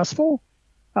process successful?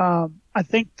 I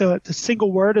think the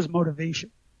single word is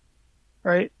motivation,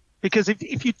 right? Because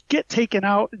if you get taken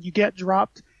out and you get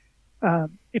dropped,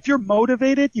 if you're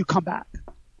motivated, you come back,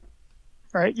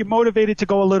 right? You're motivated to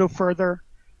go a little further,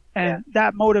 and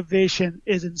that motivation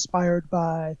is inspired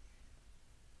by,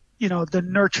 the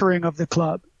nurturing of the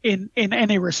club in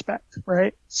any respect,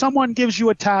 right? Someone gives you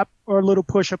a tap or a little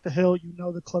push up the hill,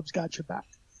 the club's got your back.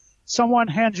 Someone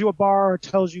hands you a bar or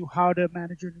tells you how to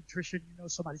manage your nutrition,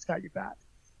 somebody's got your back.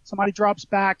 Somebody drops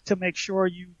back to make sure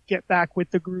you get back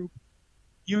with the group,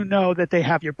 that they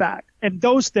have your back. And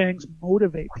those things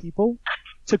motivate people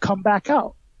to come back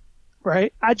out,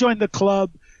 right? I joined the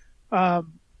club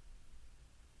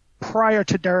prior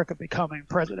to Derica becoming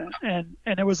president, and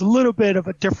it was a little bit of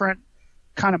a different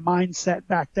kind of mindset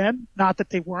back then. Not that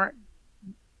they weren't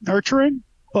nurturing,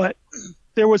 but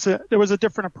there was a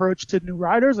different approach to new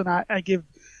riders, and I give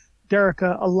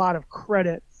Derica a lot of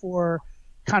credit for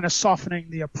kind of softening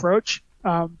the approach.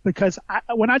 Because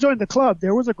when I joined the club,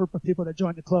 there was a group of people that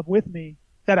joined the club with me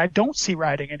that I don't see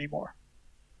riding anymore.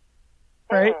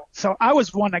 Right? So I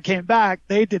was one that came back.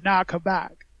 They did not come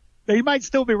back. They might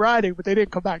still be riding, but they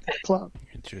didn't come back to the club.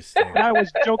 Interesting. And I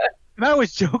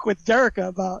always joke with Jerica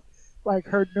about like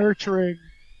her nurturing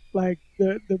like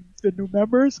the new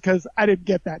members, because I didn't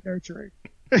get that nurturing.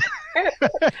 I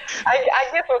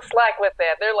get some slack with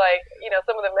that. They're like,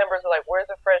 some of the members are like, "Where's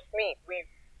the fresh meat?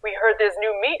 We heard there's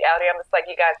new meat out here." I'm just like,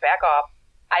 "You guys back off.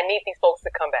 I need these folks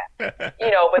to come back."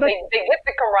 But they get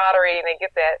the camaraderie and they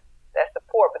get that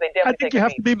support, but they definitely. I think you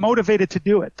have to be motivated to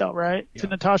do it, though, right? Yeah. To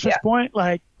Natasha's point,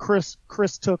 like Chris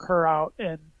took her out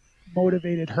and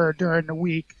motivated her during the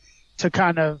week to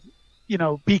kind of,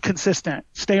 be consistent,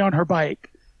 stay on her bike,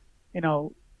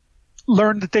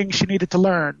 learn the things she needed to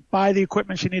learn, buy the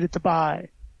equipment she needed to buy,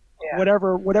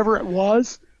 whatever it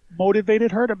was,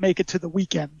 motivated her to make it to the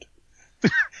weekend.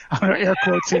 I'm going to air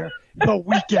quotes here. The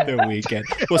weekend. The weekend.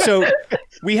 Well, so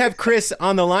we have Chris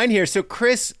on the line here. So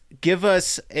Chris, give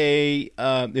us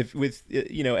if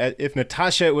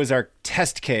Natasha was our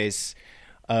test case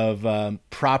of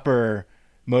proper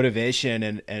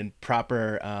motivation and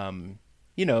proper,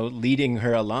 leading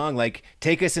her along, like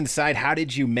take us inside. How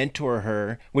did you mentor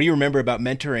her? What do you remember about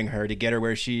mentoring her to get her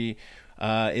where she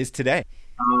is today?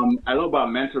 I know about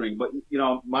mentoring, but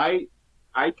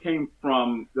I came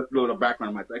from, just a little background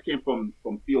on myself. I came from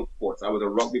field sports. I was a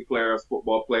rugby player,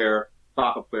 football player,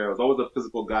 soccer player. I was always a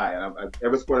physical guy. And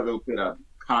every sport I've ever played, a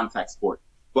contact sport.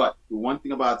 But the one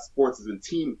thing about sports is the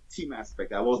team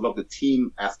aspect. I always loved the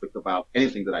team aspect about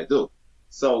anything that I do.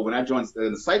 So when I joined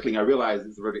the cycling, I realized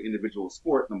it's a very individual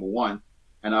sport, number one.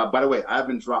 And by the way, I've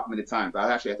been dropped many times.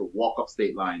 I actually had to walk up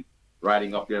state line,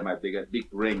 riding up there, my big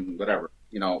ring, whatever,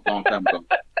 long time ago.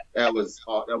 That was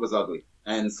ugly.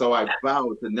 And so I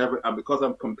vowed to never, because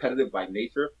I'm competitive by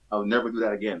nature, I'll never do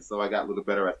that again. So I got a little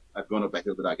better at going up that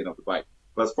hill without getting off the bike.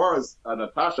 But as far as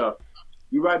Natasha,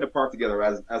 we ride in the park together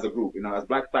as a group. As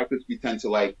black cyclists, we tend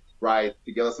to ride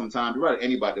together sometimes. We ride with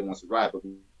anybody that wants to ride, but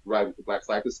we ride with the black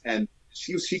cyclists. And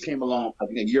she came along, I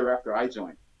think, a year after I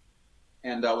joined.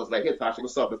 And I was like, "Hey, Tasha,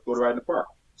 what's up? Let's go to ride in the park."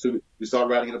 So we started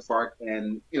riding in the park,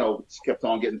 and, she kept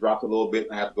on getting dropped a little bit,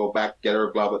 and I had to go back, get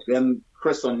her, blah, blah. Then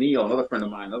Chris O'Neill, another friend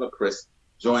of mine, another Chris,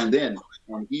 joined in,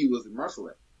 and he was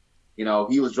merciless.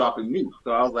 He was dropping me.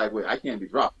 So I was like, wait, I can't be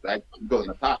dropped. I can go to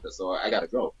Natasha, so I got to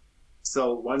go.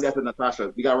 So one day after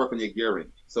Natasha, we got to work on your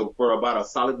gearing. So for about a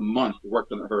solid month, we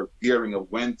worked on her gearing of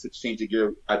when to change the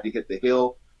gear as you hit the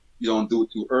hill. You don't do it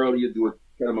too early. You do it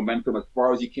kind of momentum as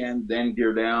far as you can, then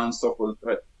gear down. So for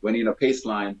when you're in a pace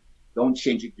line, don't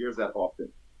change your gears that often,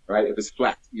 right? If it's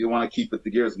flat, you want to keep it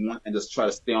the gears one and just try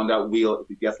to stay on that wheel.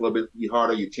 If it gets a little bit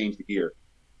harder, you change the gear.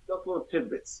 Just little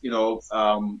tidbits,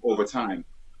 over time.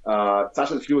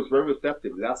 Tasha, she was very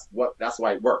receptive. That's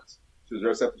why it worked. She was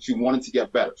very receptive. She wanted to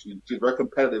get better. She was very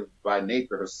competitive by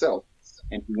nature herself,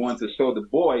 and she wanted to show the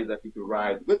boys that she could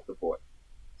ride with the boys.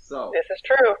 So this is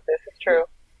true.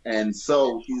 And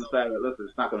so she decided, listen,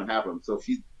 it's not going to happen. So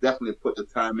she definitely put the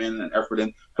time in and effort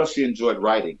in. Plus, she enjoyed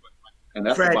riding, and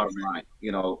that's the bottom line,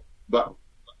 But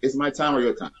it's my time or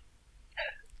your time.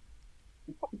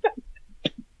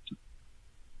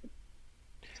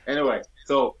 Anyway,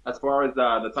 so as far as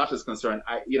Natasha's concerned,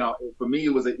 for me,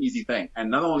 it was an easy thing. And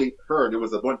not only her,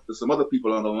 there's some other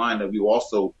people on the line that we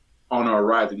also, on our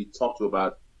rides, that we talked to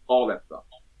about all that stuff.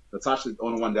 Natasha's the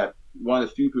only one of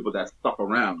the few people that stuck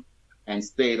around and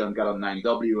stayed and got on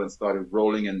 9W and started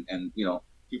rolling and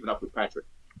keeping up with Patrick.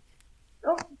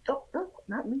 Oh,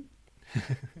 not me.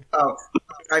 Oh,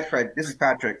 hi, Fred. This is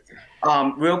Patrick.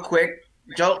 Real quick,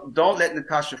 don't let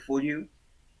Natasha fool you.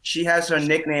 She has her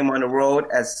nickname on the road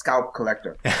as Scalp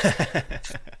Collector.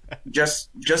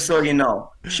 just so you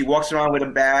know, she walks around with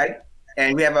a bag,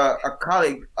 and we have a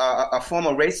colleague, a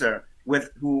former racer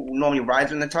who normally rides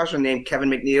with Natasha, named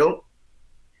Kevin McNeil.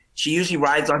 She usually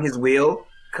rides on his wheel,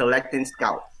 collecting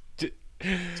scalps.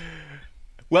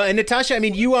 Well, and Natasha,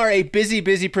 you are a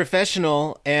busy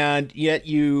professional, and yet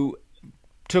you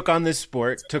took on this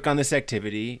sport, took on this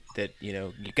activity that,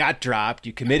 you got dropped,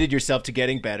 you committed yourself to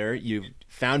getting better, you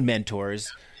found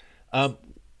mentors.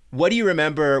 What do you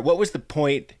remember? What was the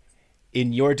point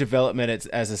in your development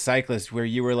as a cyclist where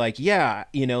you were like,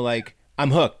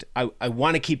 I'm hooked. I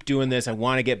want to keep doing this. I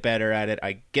want to get better at it.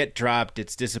 I get dropped.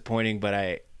 It's disappointing, but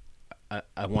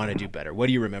I want to do better. What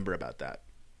do you remember about that?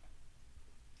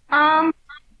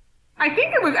 I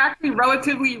think it was actually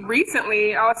relatively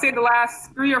recently. I would say the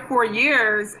last 3 or 4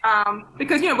 years,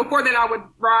 because, before then I would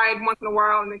ride once in a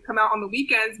while and then come out on the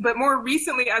weekends. But more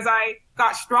recently, as I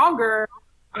got stronger,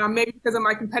 maybe because of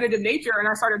my competitive nature, and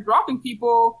I started dropping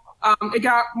people, it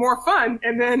got more fun,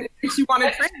 and then it makes you want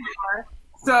to train more.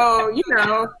 So,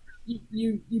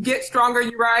 you get stronger.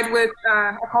 You ride with,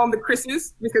 I call them the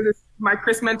Chris's because it's my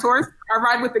Chris mentors. I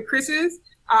ride with the Chris's.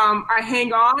 I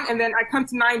hang on, and then I come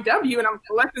to 9W, and I'm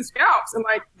collecting scalps, and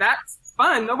like, that's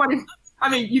fun.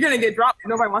 You're going to get dropped.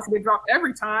 Nobody wants to get dropped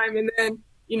every time. And then,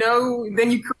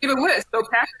 then you create a list. So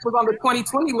Patrick was on the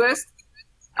 2020 list.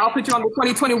 I'll put you on the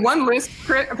 2021 list.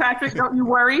 Patrick, don't you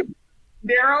worry.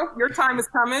 Daryl, your time is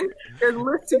coming. There's a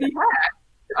list to be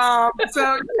had.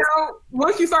 So,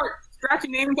 once you start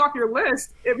scratching names off your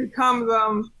list, it becomes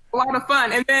a lot of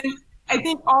fun. And then I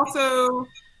think also,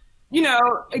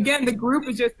 again, the group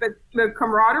is just the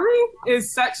camaraderie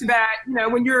is such that,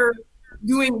 when you're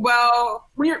doing well,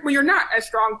 when you're not as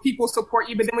strong, people support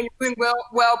you. But then when you're doing well,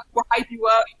 people hype you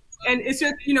up. And it's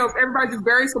just, everybody's just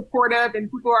very supportive,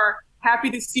 and people are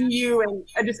happy to see you and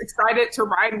are just excited to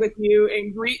ride with you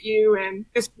and greet you. And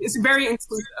it's very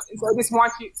inclusive. And so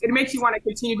it makes you want to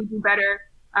continue to do better,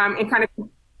 and kind of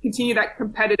continue that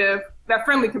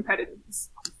friendly competitiveness.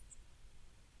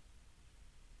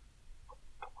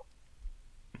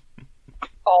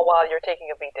 All while you're taking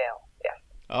a beat down. Yeah.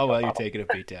 Oh, while you're taking a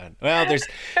beat down. Well,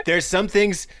 there's some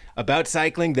things about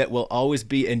cycling that will always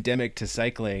be endemic to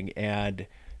cycling, and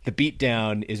the beat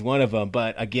down is one of them.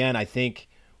 But again, I think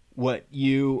what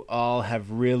you all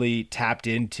have really tapped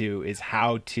into is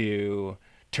how to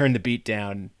turn the beat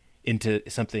down into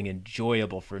something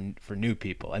enjoyable for new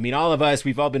people. I mean, all of us,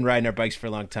 we've all been riding our bikes for a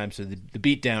long time, so the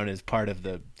beat down is part of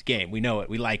the game. We know it.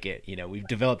 We like it. We've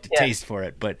developed a taste for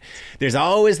it. But there's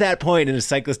always that point in a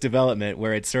cyclist development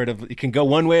where it can go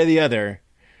one way or the other.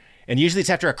 And usually it's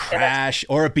after a crash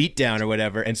or a beat down or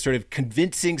whatever, and sort of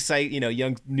convincing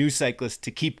young new cyclists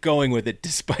to keep going with it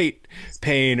despite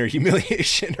pain or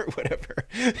humiliation or whatever.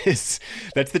 That's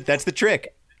the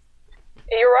trick.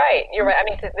 You're right. I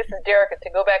mean, this is Derek. To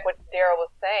go back what Daryl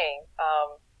was saying,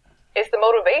 it's the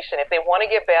motivation. If they want to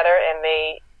get better and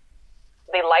they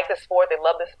like the sport, they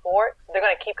love the sport, they're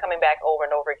going to keep coming back over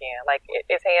and over again. Like,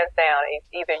 it's hands down. It's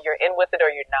either you're in with it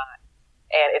or you're not.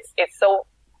 And it's so.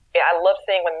 I love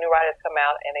seeing when new riders come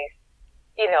out and they,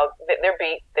 they're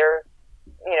beat. They're,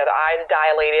 their eyes are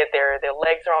dilated. Their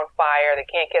legs are on fire. They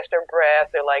can't catch their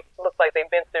breath. They're like, looks like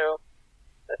they've been through,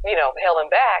 hell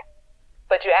and back.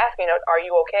 But you ask me, are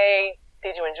you okay?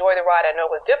 Did you enjoy the ride? I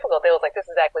know it was difficult. They was like, this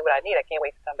is exactly what I need. I can't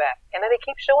wait to come back. And then they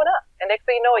keep showing up. And next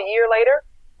thing you know, a year later,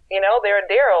 they're a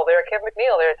Daryl, they're a Kevin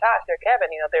McNeil, they're a Tosh, they're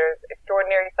Kevin. They're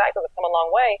extraordinary cyclists that come a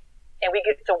long way. And we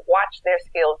get to watch their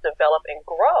skills develop and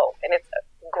grow. And it's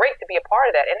great to be a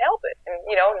part of that and help it and,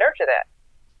 nurture that.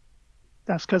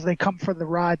 That's because they come for the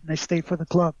ride and they stay for the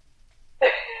club.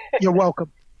 You're welcome.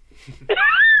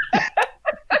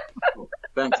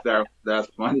 Thanks, Daryl. That's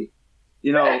funny.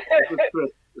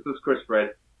 This is Chris,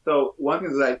 Fred. So one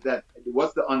thing is that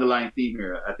what's the underlying theme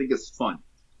here? I think it's fun.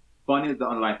 Fun is the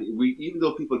underlying theme. Even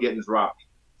though people are getting dropped,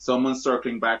 someone's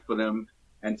circling back for them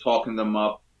and talking them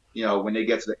up. When they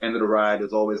get to the end of the ride,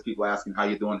 there's always people asking how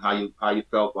you doing, how you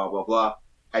felt, blah, blah, blah.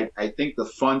 I think the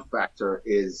fun factor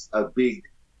is a big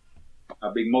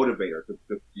motivator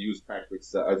to use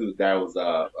Patrick's, Daryl's,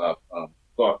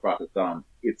 thought process.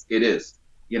 It is.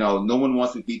 No one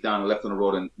wants to be beat down and left on the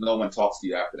road, and no one talks to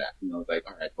you after that. It's like,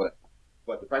 all right,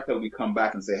 but the fact that we come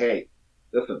back and say, hey,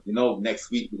 listen, next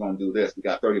week we're going to do this. We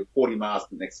got 30, 40 miles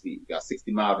for next week. We got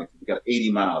 60 miles next week. We got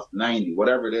 80 miles, 90,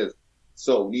 whatever it is.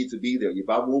 So we need to be there. You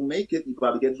probably won't make it. You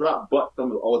probably get dropped, but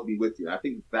someone will always be with you. I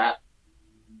think that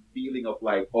feeling of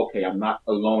like, okay, I'm not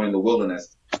alone in the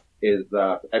wilderness is,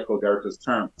 to echo Derek's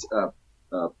term,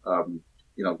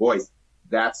 voice.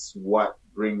 That's what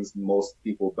brings most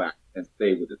people back and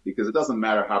stay with it, because it doesn't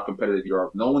matter how competitive you are.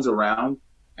 If no one's around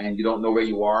and you don't know where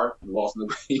you are, you're lost in the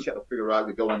way, you got to figure out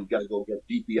where you're going. You got to go get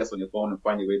GPS on your phone and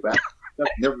find your way back.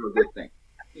 That's never a good thing.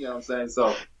 You know what I'm saying? So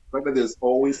the fact that there's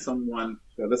always someone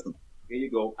that, listen, here you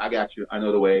go. I got you. I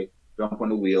know the way. Jump on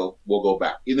the wheel. We'll go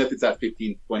back. Even if it's at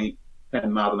 15, 20,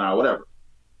 10 miles an hour, whatever.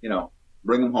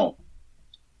 Bring them home.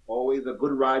 Always a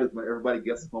good ride is when everybody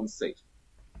gets home safe.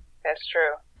 That's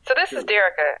true. So this is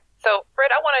Derica. So Fred,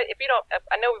 I want to,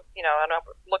 I know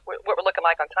what we're looking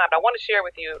like on time, but I want to share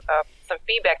with you some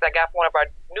feedback that I got from one of our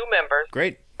new members.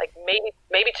 Great. Like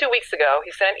maybe 2 weeks ago,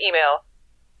 he sent an email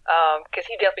because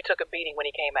he definitely took a beating when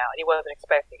he came out. He wasn't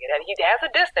expecting it. And he has a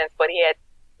distance, but he had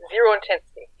zero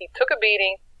intensity. He took a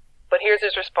beating, but here's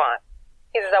his response.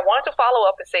 He says, I wanted to follow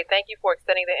up and say thank you for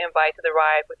extending the invite to the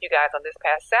ride with you guys on this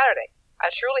past Saturday. I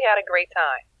truly had a great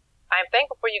time. I am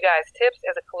thankful for you guys' tips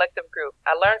as a collective group.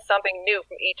 I learned something new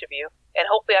from each of you, and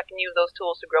hopefully I can use those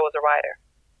tools to grow as a rider.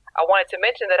 I wanted to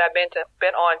mention that I've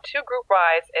been on 2 group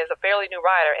rides as a fairly new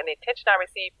rider, and the attention I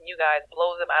receive from you guys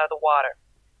blows them out of the water.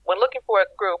 When looking for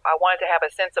a group, I wanted to have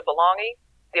a sense of belonging,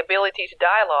 the ability to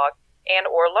dialogue, and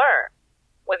or learn.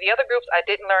 With the other groups, I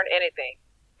didn't learn anything.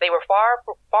 They were far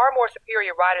more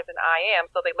superior riders than I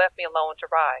am, so they left me alone to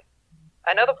ride.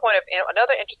 Another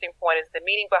interesting point is the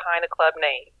meaning behind the club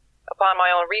name. Upon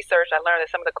my own research, I learned that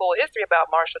some of the cool history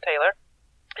about Marshall Taylor,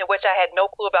 in which I had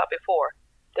no clue about before.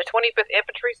 The 25th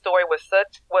Infantry story was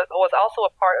also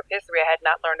a part of history I had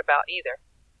not learned about either.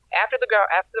 After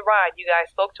the ride, you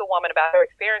guys spoke to a woman about her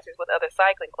experiences with other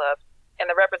cycling clubs and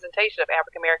the representation of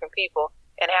African American people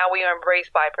and how we are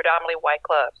embraced by predominantly white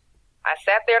clubs. I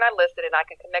sat there and I listened, and I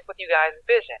can connect with you guys'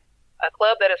 vision. A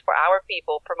club that is for our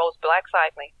people, promotes black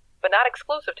cycling, but not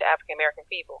exclusive to African American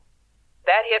people.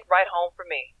 That hit right home for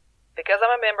me. Because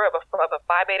I'm a member of a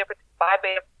Phi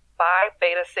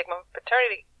Beta Sigma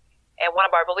fraternity, and one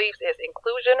of our beliefs is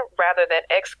inclusion rather than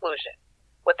exclusion.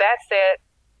 With that said,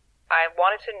 I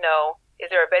wanted to know, is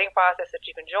there a vetting process that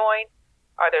you can join?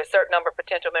 Are there a certain number of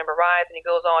potential member rides? And he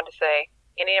goes on to say,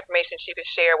 any information she could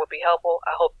share would be helpful.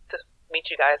 I hope to meet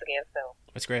you guys again soon.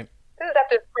 That's great. This is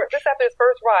after his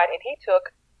first ride, and he took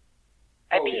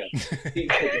a beating.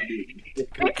 Yeah.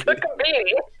 He took a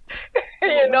beating.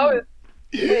 You know, when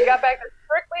he got back to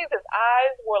Strictly's, his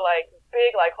eyes were like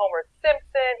big, like Homer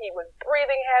Simpson. He was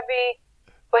breathing heavy.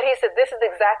 But he said, this is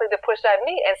exactly the push I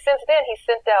need. And since then, he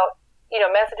sent out,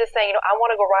 messages saying, I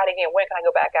want to go ride again. When can I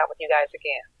go back out with you guys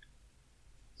again?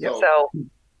 Yep. So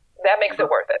that makes it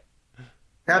worth it.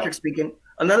 Patrick speaking.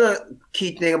 Another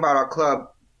key thing about our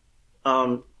club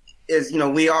is,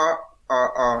 we are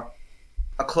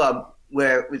a club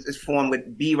where it's formed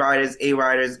with B riders, A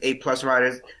riders, A plus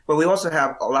riders, but we also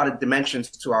have a lot of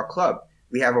dimensions to our club.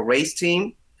 We have a race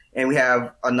team, and we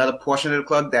have another portion of the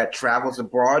club that travels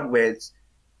abroad, where it's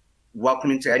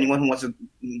welcoming to anyone who wants to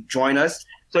join us.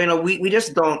 So, we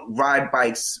just don't ride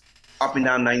bikes up and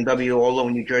down 9W all over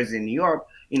New Jersey and New York.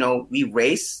 We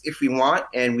race if we want,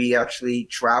 and we actually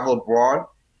travel abroad,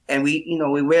 and we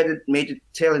wear the Major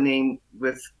Taylor name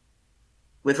with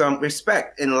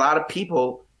respect. And a lot of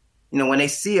people, when they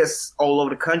see us all over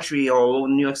the country or all over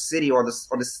New York City or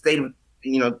the state of,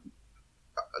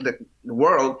 the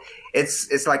world,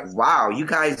 it's like, wow, you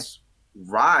guys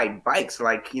ride bikes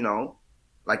like you know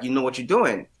what you're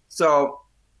doing. So,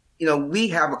 we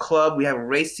have a club, we have a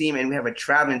race team, and we have a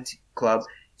traveling club.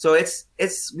 So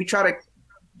we try to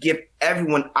give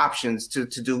everyone options to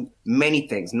do many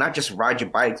things, not just ride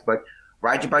your bikes, but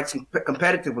ride your bikes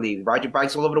competitively, ride your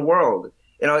bikes all over the world.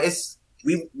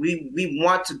 We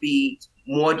want to be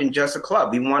more than just a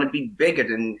club. We want to be bigger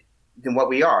than what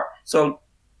we are. So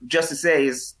just to say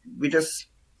is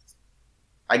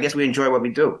I guess we enjoy what we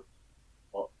do.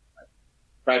 Well,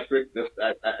 Patrick,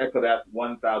 I echo that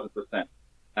 1,000%.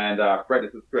 And Fred,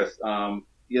 this is Chris.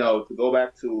 To go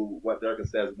back to what Derek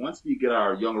says, once we get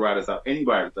our young riders out, any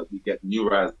riders that we get, new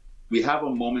riders, we have a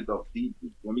moment of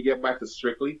debrief. When we get back to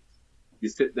Strictly, we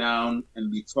sit down and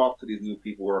we talk to these new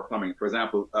people who are coming. For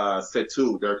example,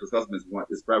 Setu, Derek's husband,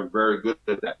 is very good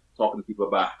at that, talking to people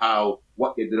about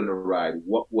what they did on the ride,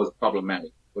 what was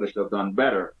problematic, what they should have done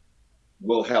better,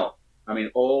 will help. I mean,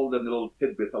 all the little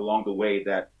tidbits along the way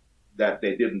that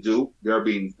they didn't do, they're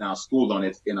being now schooled on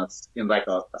it in like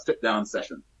a sit-down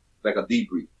session, like a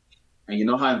debrief. And you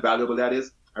know how invaluable that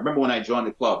is? I remember when I joined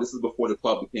the club, this is before the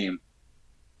club became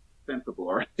sensible,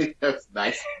 right? That's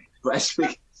nice.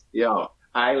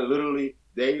 I literally,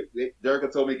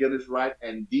 Derek told me to get this right,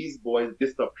 and these boys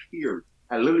disappeared.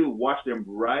 I literally watched them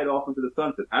ride off into the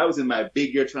sunset. I was in my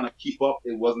big gear trying to keep up.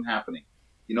 It wasn't happening.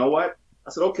 You know what? I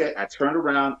said, okay. I turned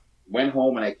around, went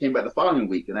home, and I came back the following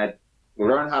week, and I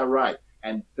learned how to ride.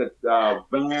 And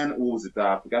Van, who was it?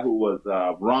 I forgot who it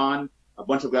was. Ron, a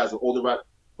bunch of guys who were older, right,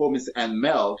 told me, and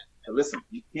Mel, hey, listen,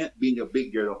 you can't be in your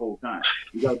big gear the whole time.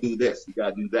 You got to do this. You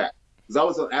got to do that. Because I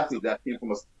was an athlete that came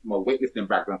from a weightlifting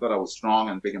background. I thought I was strong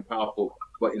and big and powerful.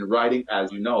 But in riding,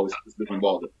 as you know, it's different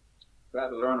ballgame. So I had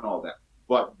to learn all that.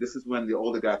 But this is when the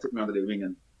older guy took me under the wing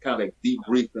and kind of like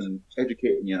debriefed and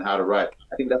educated me on how to ride.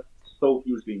 I think that's so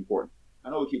hugely important. I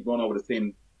know we keep going over the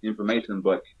same information,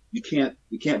 but you can't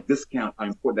discount how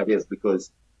important that is,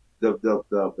 because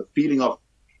the feeling of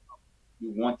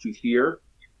you want to hear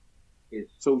is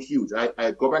so huge.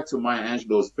 I go back to Maya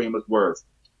Angelou's famous words.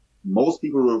 Most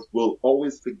people will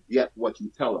always forget what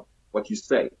you tell them, what you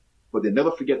say, but they never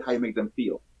forget how you make them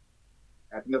feel.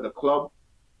 I think at the club,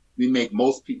 we make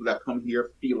most people that come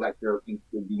here feel like we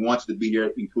want you to be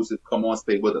here, inclusive. Come on,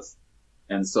 stay with us.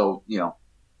 And so,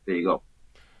 there you go.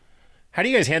 How do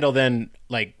you guys handle then,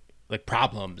 like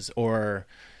problems or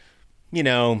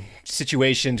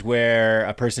situations where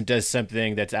a person does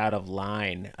something that's out of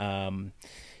line.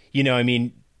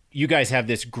 You guys have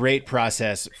this great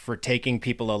process for taking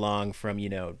people along from,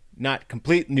 not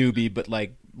complete newbie, but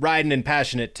like riding and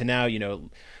passionate to now,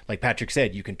 like Patrick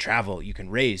said, you can travel, you can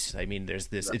race. I mean, there's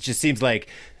this, it just seems like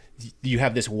you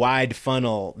have this wide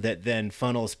funnel that then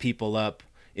funnels people up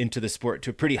into the sport to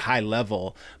a pretty high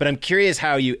level. But I'm curious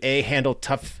how you handle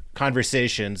tough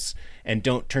conversations and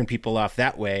don't turn people off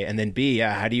that way. And then B,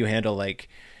 how do you handle, like,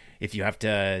 if you have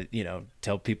to,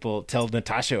 tell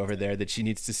Natasha over there that she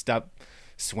needs to stop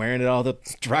swearing at all the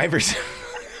drivers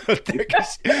out there,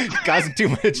 causing too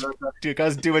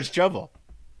much trouble.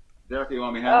 Derek, you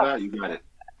want me to have that? You got it.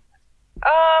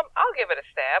 I'll give it a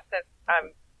stab. Since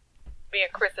me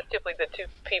and Chris are typically the two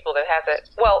people that have it.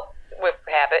 Well, with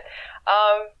habit.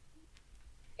 I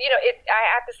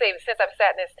have to say, since I've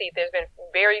sat in this seat, there's been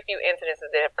very few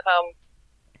incidences that have come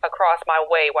across my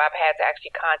way where I've had to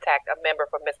actually contact a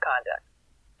member for misconduct.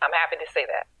 I'm happy to say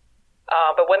that.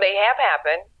 But when they have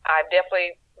happened, I've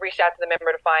definitely reached out to the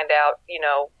member to find out,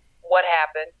 what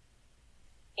happened,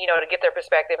 to get their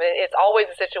perspective. And it's always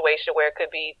a situation where it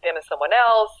could be them and someone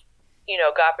else,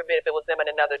 God forbid if it was them and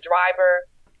another driver,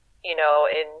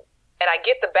 and I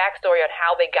get the backstory on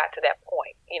how they got to that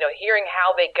point. Hearing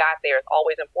how they got there is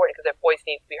always important because their voice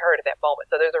needs to be heard at that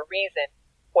moment. So there's a reason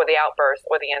for the outburst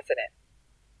or the incident.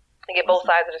 I get both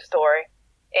sides of the story.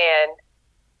 And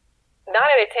 9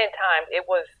 out of 10 times, it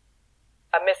was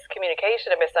a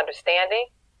miscommunication, a misunderstanding.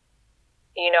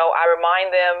 I remind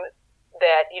them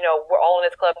that, we're all in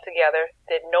this club together,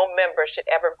 that no member should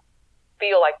ever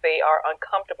feel like they are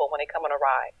uncomfortable when they come on a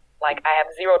ride. Like, I have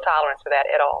zero tolerance for that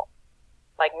at all.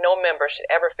 Like, no member should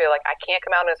ever feel like I can't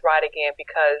come out on this ride again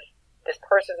because this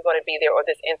person is going to be there or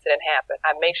this incident happened.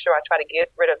 I make sure I try to get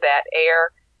rid of that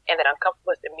air and that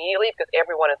uncomfortableness immediately because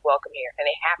everyone is welcome here and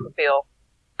they have to feel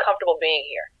comfortable being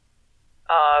here.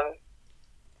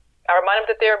 I remind them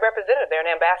that they're a representative. They're an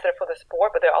ambassador for the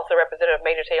sport, but they're also a representative of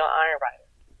Major Talent Iron Riders.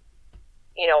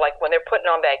 Like when they're putting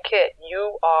on that kit,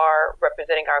 you are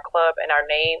representing our club and our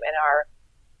name and our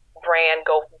brand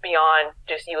go beyond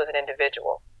just you as an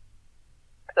individual.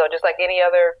 So just like any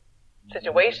other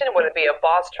situation, whether it be a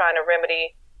boss trying to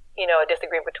remedy, a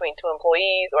disagreement between two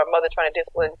employees or a mother trying to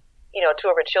discipline, two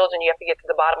of her children, you have to get to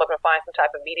the bottom of it and find some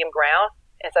type of medium ground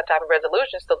and some type of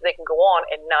resolution so they can go on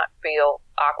and not feel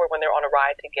awkward when they're on a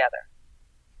ride together.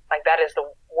 Like, that is the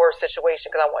worst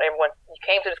situation because I want everyone, you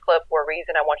came to this club for a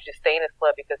reason. I want you to stay in this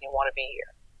club because you want to be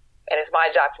here. And it's my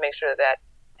job to make sure that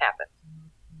happens.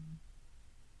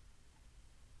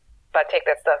 But I take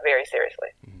that stuff very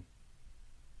seriously.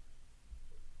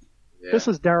 Yeah. This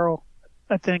is Daryl.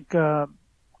 I think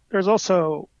there's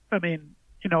also,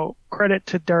 credit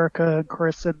to Derica and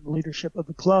Chris and leadership of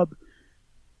the club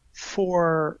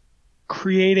for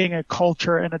creating a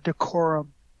culture and a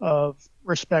decorum of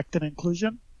respect and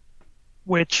inclusion,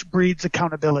 which breeds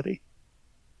accountability.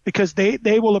 Because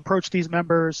they will approach these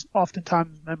members.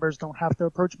 Oftentimes members don't have to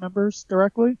approach members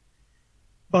directly,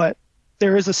 but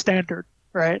there is a standard,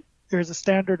 right? There's a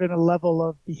standard and a level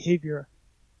of behavior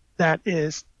that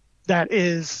is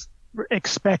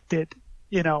expected,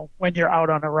 when you're out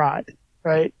on a ride,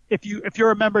 right? If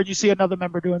you're a member and you see another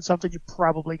member doing something, you're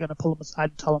probably going to pull them aside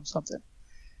and tell them something.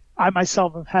 I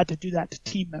myself have had to do that to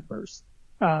team members,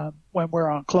 when we're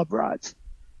on club rides.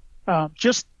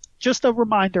 Just a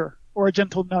reminder or a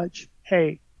gentle nudge.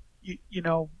 Hey,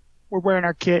 we're wearing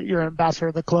our kit. You're an ambassador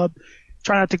of the club.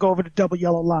 Try not to go over the double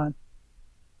yellow line.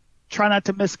 Try not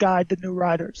to misguide the new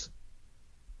riders.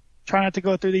 Try not to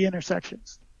go through the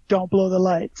intersections. Don't blow the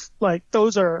lights. Like,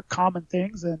 those are common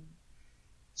things, and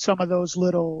some of those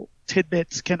little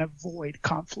tidbits can avoid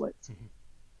conflict.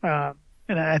 Mm-hmm.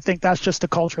 And I think that's just the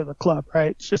culture of the club,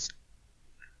 right? It's just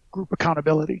group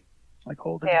accountability, like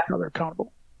holding each other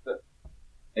accountable.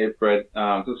 Hey, Fred,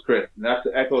 this is Chris. Not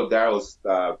to echo Daryl's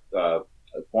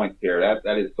point here,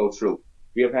 that is so true.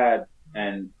 We have had,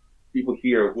 and people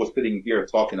here who are sitting here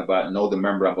talking about, and know the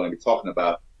member I'm going to be talking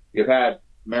about, we've had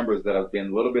members that have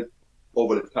been a little bit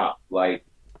over the top, like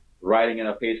riding in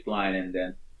a pace line and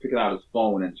then picking out his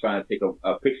phone and trying to take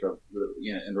a picture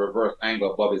in reverse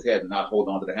angle above his head and not hold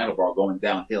on to the handlebar going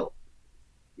downhill.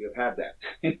 We have had that.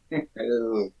 It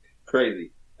is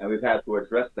crazy. And we've had to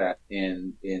address that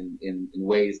in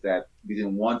ways that we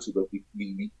didn't want to, but we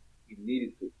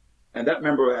needed to. And that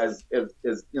member has kind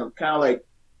of like,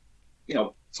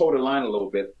 toe the line a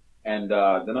little bit, and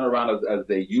they're not around as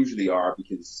they usually are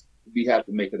because we have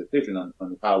to make a decision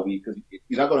on how because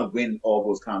you're not going to win all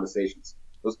those conversations.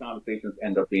 Those conversations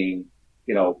end up being,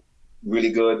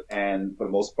 really good and for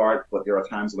the most part, but there are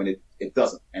times when it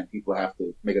doesn't, and people have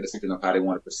to make a decision on how they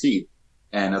want to proceed.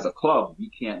 And as a club, we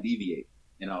can't deviate.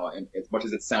 You know, and as much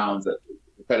as it sounds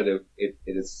repetitive, it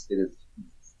is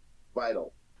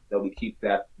vital that we keep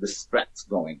that respect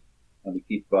going, and we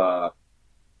keep I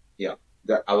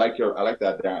like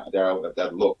that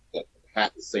look, that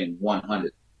hat is saying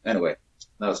 100. Anyway,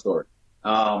 another story.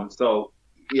 So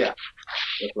yeah,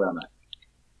 that's where I'm at.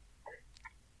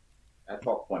 I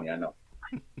talk funny, I know.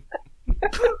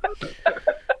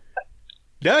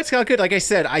 No, it's all good. Like I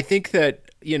said, I think that,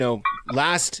 you know,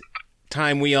 last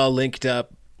time we all linked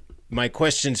up, my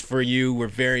questions for you were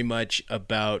very much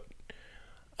about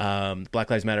Black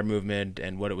Lives Matter movement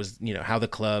and what it was, you know, how the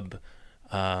club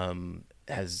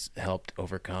has helped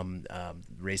overcome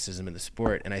racism in the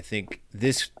sport. And I think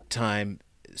this time,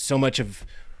 so much of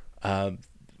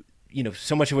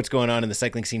what's going on in the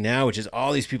cycling scene now, which is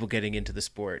all these people getting into the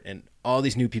sport and all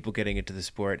these new people getting into the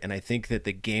sport. And I think that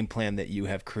the game plan that you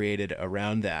have created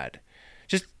around that,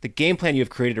 just the game plan you have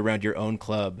created around your own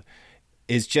club,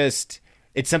 is just,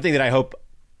 it's something that I hope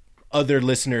other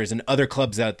listeners and other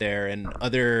clubs out there and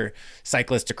other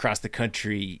cyclists across the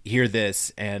country hear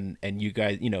this, and you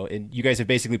guys, you know, and you guys have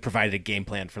basically provided a game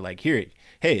plan for like, here,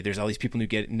 hey, there's all these people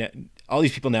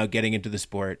now getting into the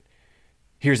sport.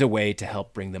 Here's a way to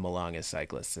help bring them along as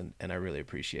cyclists, and I really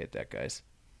appreciate that, guys.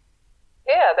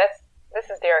 Yeah, this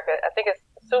is Derek. I think it's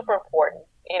super important.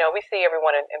 You know, we see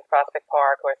everyone in Prospect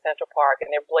Park or Central Park,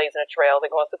 and they're blazing a trail.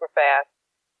 They're going super fast.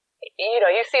 You know,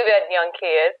 you see that young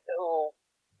kid who,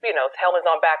 you know, helmet's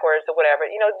on backwards or whatever.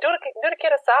 You know, do the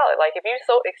kid a solid. Like, if you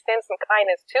extend some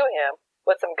kindness to him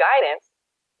with some guidance,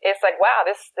 it's like, wow,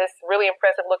 this really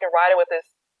impressive looking rider with this,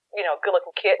 you know, good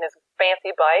looking kid and his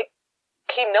fancy bike.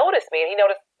 He noticed me, and he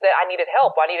noticed that I needed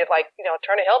help. I needed, like, you know,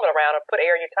 turn the helmet around or put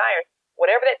air in your tires.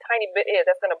 Whatever that tiny bit is,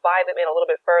 that's going to buy them in a little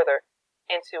bit further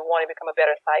into wanting to become a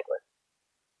better cyclist.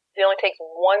 It only takes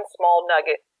one small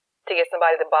nugget to get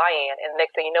somebody to buy in, and the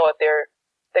next thing you know, they're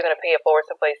going to pay it forward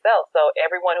someplace else. So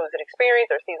everyone who's an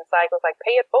experienced or seasoned cyclist, like,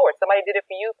 pay it forward. Somebody did it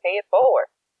for you, pay it forward.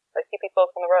 Let's keep these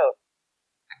folks on the road.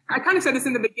 I kind of said this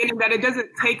in the beginning that it doesn't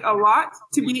take a lot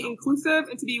to be inclusive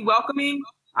and to be welcoming.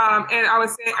 And I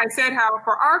said how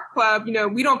for our club, you know,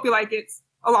 we don't feel like it's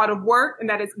a lot of work and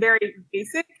that it's very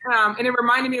basic. And it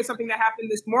reminded me of something that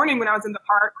happened this morning when I was in the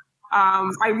park.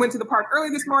 I went to the park early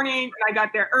this morning, and I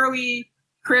got there early.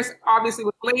 Chris obviously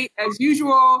was late as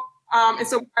usual. And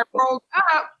so when I rolled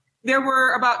up, there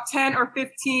were about 10 or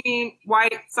 15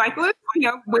 white cyclists, you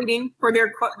know, waiting for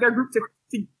their group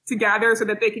to gather so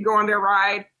that they could go on their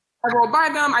ride. I rolled by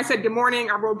them. I said good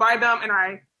morning. I rolled by them, and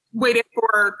I waited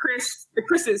for the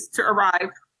Chris's to arrive.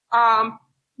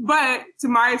 But to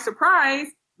my surprise,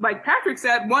 like Patrick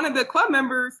said, one of the club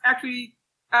members actually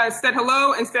said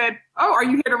hello and said, "Oh, are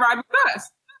you here to ride with us?"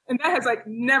 And that has like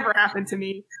never happened to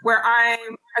me, where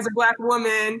I'm, as a Black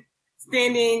woman,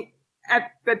 standing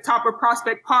at the top of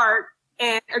Prospect Park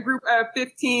and a group of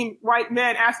 15 white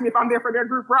men ask me if I'm there for their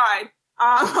group ride.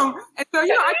 And so,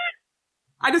 you know,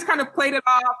 I just kind of played it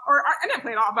off, or I didn't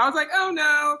play it off, but I was like, oh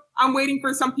no, I'm waiting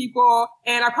for some people,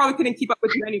 and I probably couldn't keep up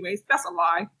with you anyways. That's a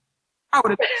lie. I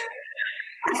would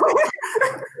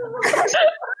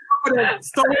have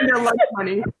stolen their lunch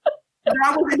money.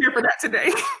 I wasn't here for that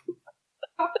today.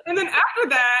 And then after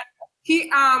that,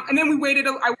 and then I waited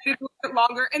a little bit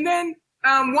longer, and then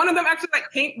one of them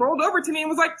actually rolled over to me and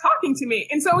was like talking to me.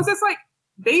 And so it was just like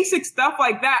basic stuff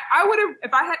like that. I would have,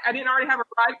 if I didn't already have a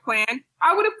ride plan,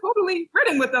 I would have totally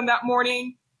ridden with them that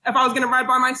morning if I was going to ride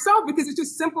by myself, because it's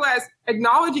just simple as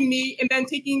acknowledging me and then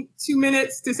taking 2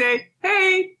 minutes to say,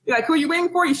 hey, like, who are you waiting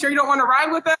for? You sure you don't want to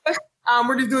ride with us?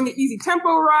 We're just doing an easy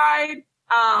tempo ride.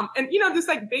 And you know, just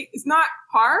like, it's not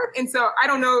hard. And so I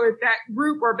don't know if that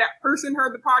group or that person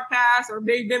heard the podcast, or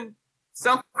they've been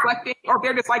self-reflecting, or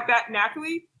they're just like that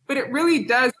naturally, but it really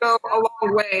does go a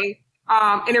long way.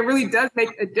 And it really does make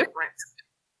a difference.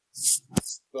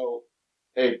 So,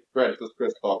 hey, Fred, this is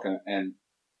Chris talking, and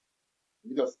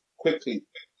we just quickly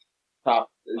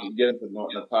get into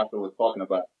what Natasha was talking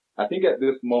about. I think at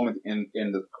this moment in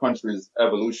the country's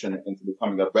evolution into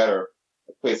becoming a better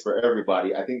place for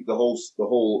everybody, I think the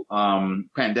whole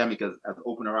pandemic has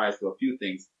opened our eyes to a few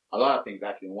things, a lot of things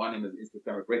actually. One of them is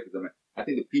systemic racism. I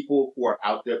think the people who are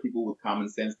out there, people with common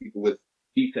sense, people with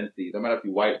decency, no matter if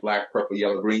you're white, black, purple,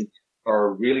 yellow, green,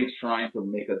 are really trying to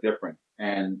make a difference.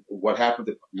 And what happened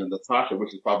to Natasha,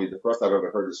 which is probably the first I've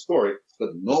ever heard the story,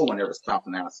 because no one ever stopped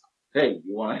and asked, hey,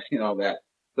 you want to, that.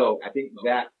 So I think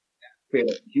that played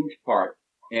a huge part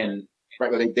in the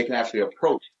fact that they can actually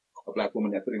approach a Black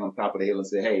woman that's sitting on top of the hill and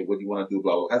say, hey, what do you want to do?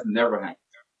 Blah, blah. That's never happened.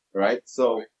 Right?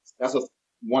 So that's just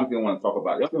one thing I want to talk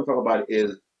about. The other thing I want to talk about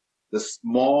is the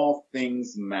small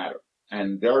things matter.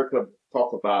 And Derek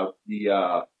talked about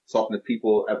the talking to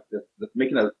people,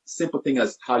 making a simple thing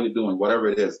as how you're doing, whatever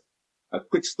it is. A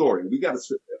quick story.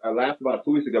 Last about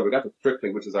 2 weeks ago, we got to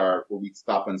Strictly, which is where we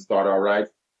stop and start our rides.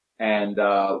 And,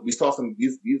 we saw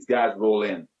these guys roll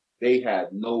in. They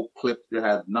had no clips. They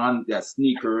had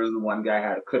sneakers. One guy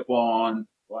had a clip on.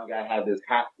 One guy had this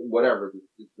hat, whatever,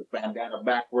 the bandana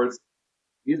backwards.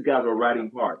 These guys were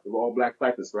riding hard. They were all black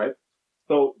cyclists, right?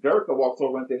 So Derica walks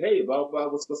over and says, "Hey, blah, blah,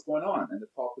 what's going on?" And they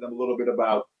talk to them a little bit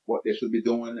about what they should be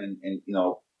doing. And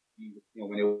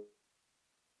when they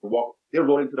walk, they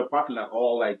roll into the parking lot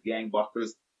all like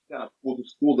gangbusters. Kind of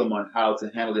school them on how to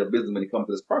handle their business when they come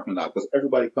to this parking lot, because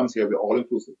everybody comes here, we're all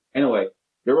inclusive. Anyway,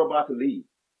 they were about to leave.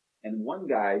 And one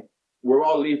guy, we're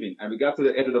all leaving, and we got to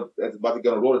the edge of that's about to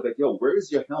get on the road. It's like, "Yo, where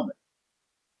is your helmet?"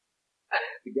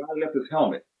 The guy left his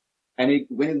helmet. And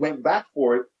when he went back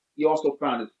for it, he also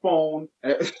found his phone,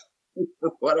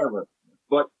 whatever.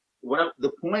 But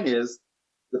the point is,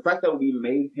 the fact that we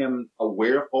made him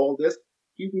aware of all this,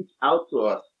 he reached out to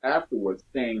us afterwards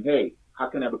saying, "Hey, how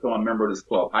can I become a member of this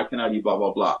club? How can I be blah,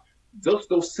 blah, blah?" Just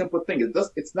those simple things.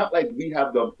 It's not like we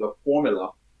have the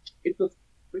formula. It's just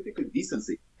basically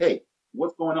decency. Hey,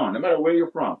 what's going on? No matter where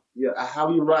you're from. Yeah, how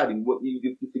are you riding? What you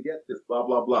forget this, blah,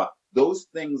 blah, blah.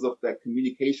 Those things of that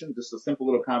communication, just a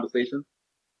simple little conversation,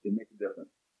 it makes a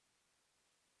difference.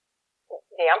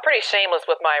 Yeah, I'm pretty shameless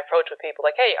with my approach with people.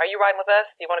 Like, "Hey, are you riding with us?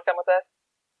 Do you want to come with us?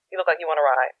 You look like you want to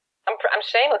ride." I'm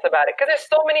shameless about it because there's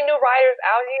so many new riders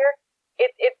out here.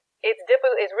 It's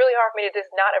difficult. It's really hard for me to just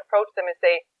not approach them and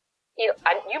say,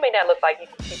 you may not look like you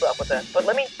can keep up with us, but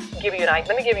let me give you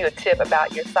a tip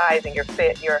about your size and your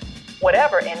fit, your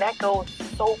whatever, and that goes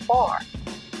so far,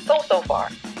 so far.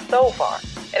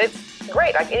 And it's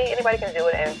great. Like anybody can do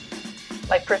it. And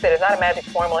like Chris said, it's not a magic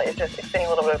formula. It's just extending a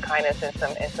little bit of kindness and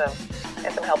some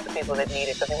help to people that need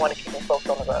it because we want to keep them folks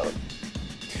on the road.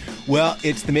 Well,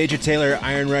 it's the Major Taylor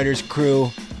Iron Riders crew.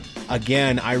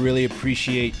 Again, I really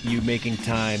appreciate you making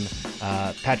time.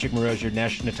 Patrick Morozier,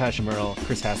 Natasha Merle,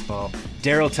 Chris Haspel,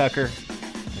 Daryl Tucker,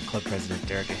 and Club President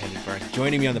Derica Henry-Barnes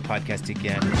joining me on the podcast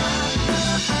again.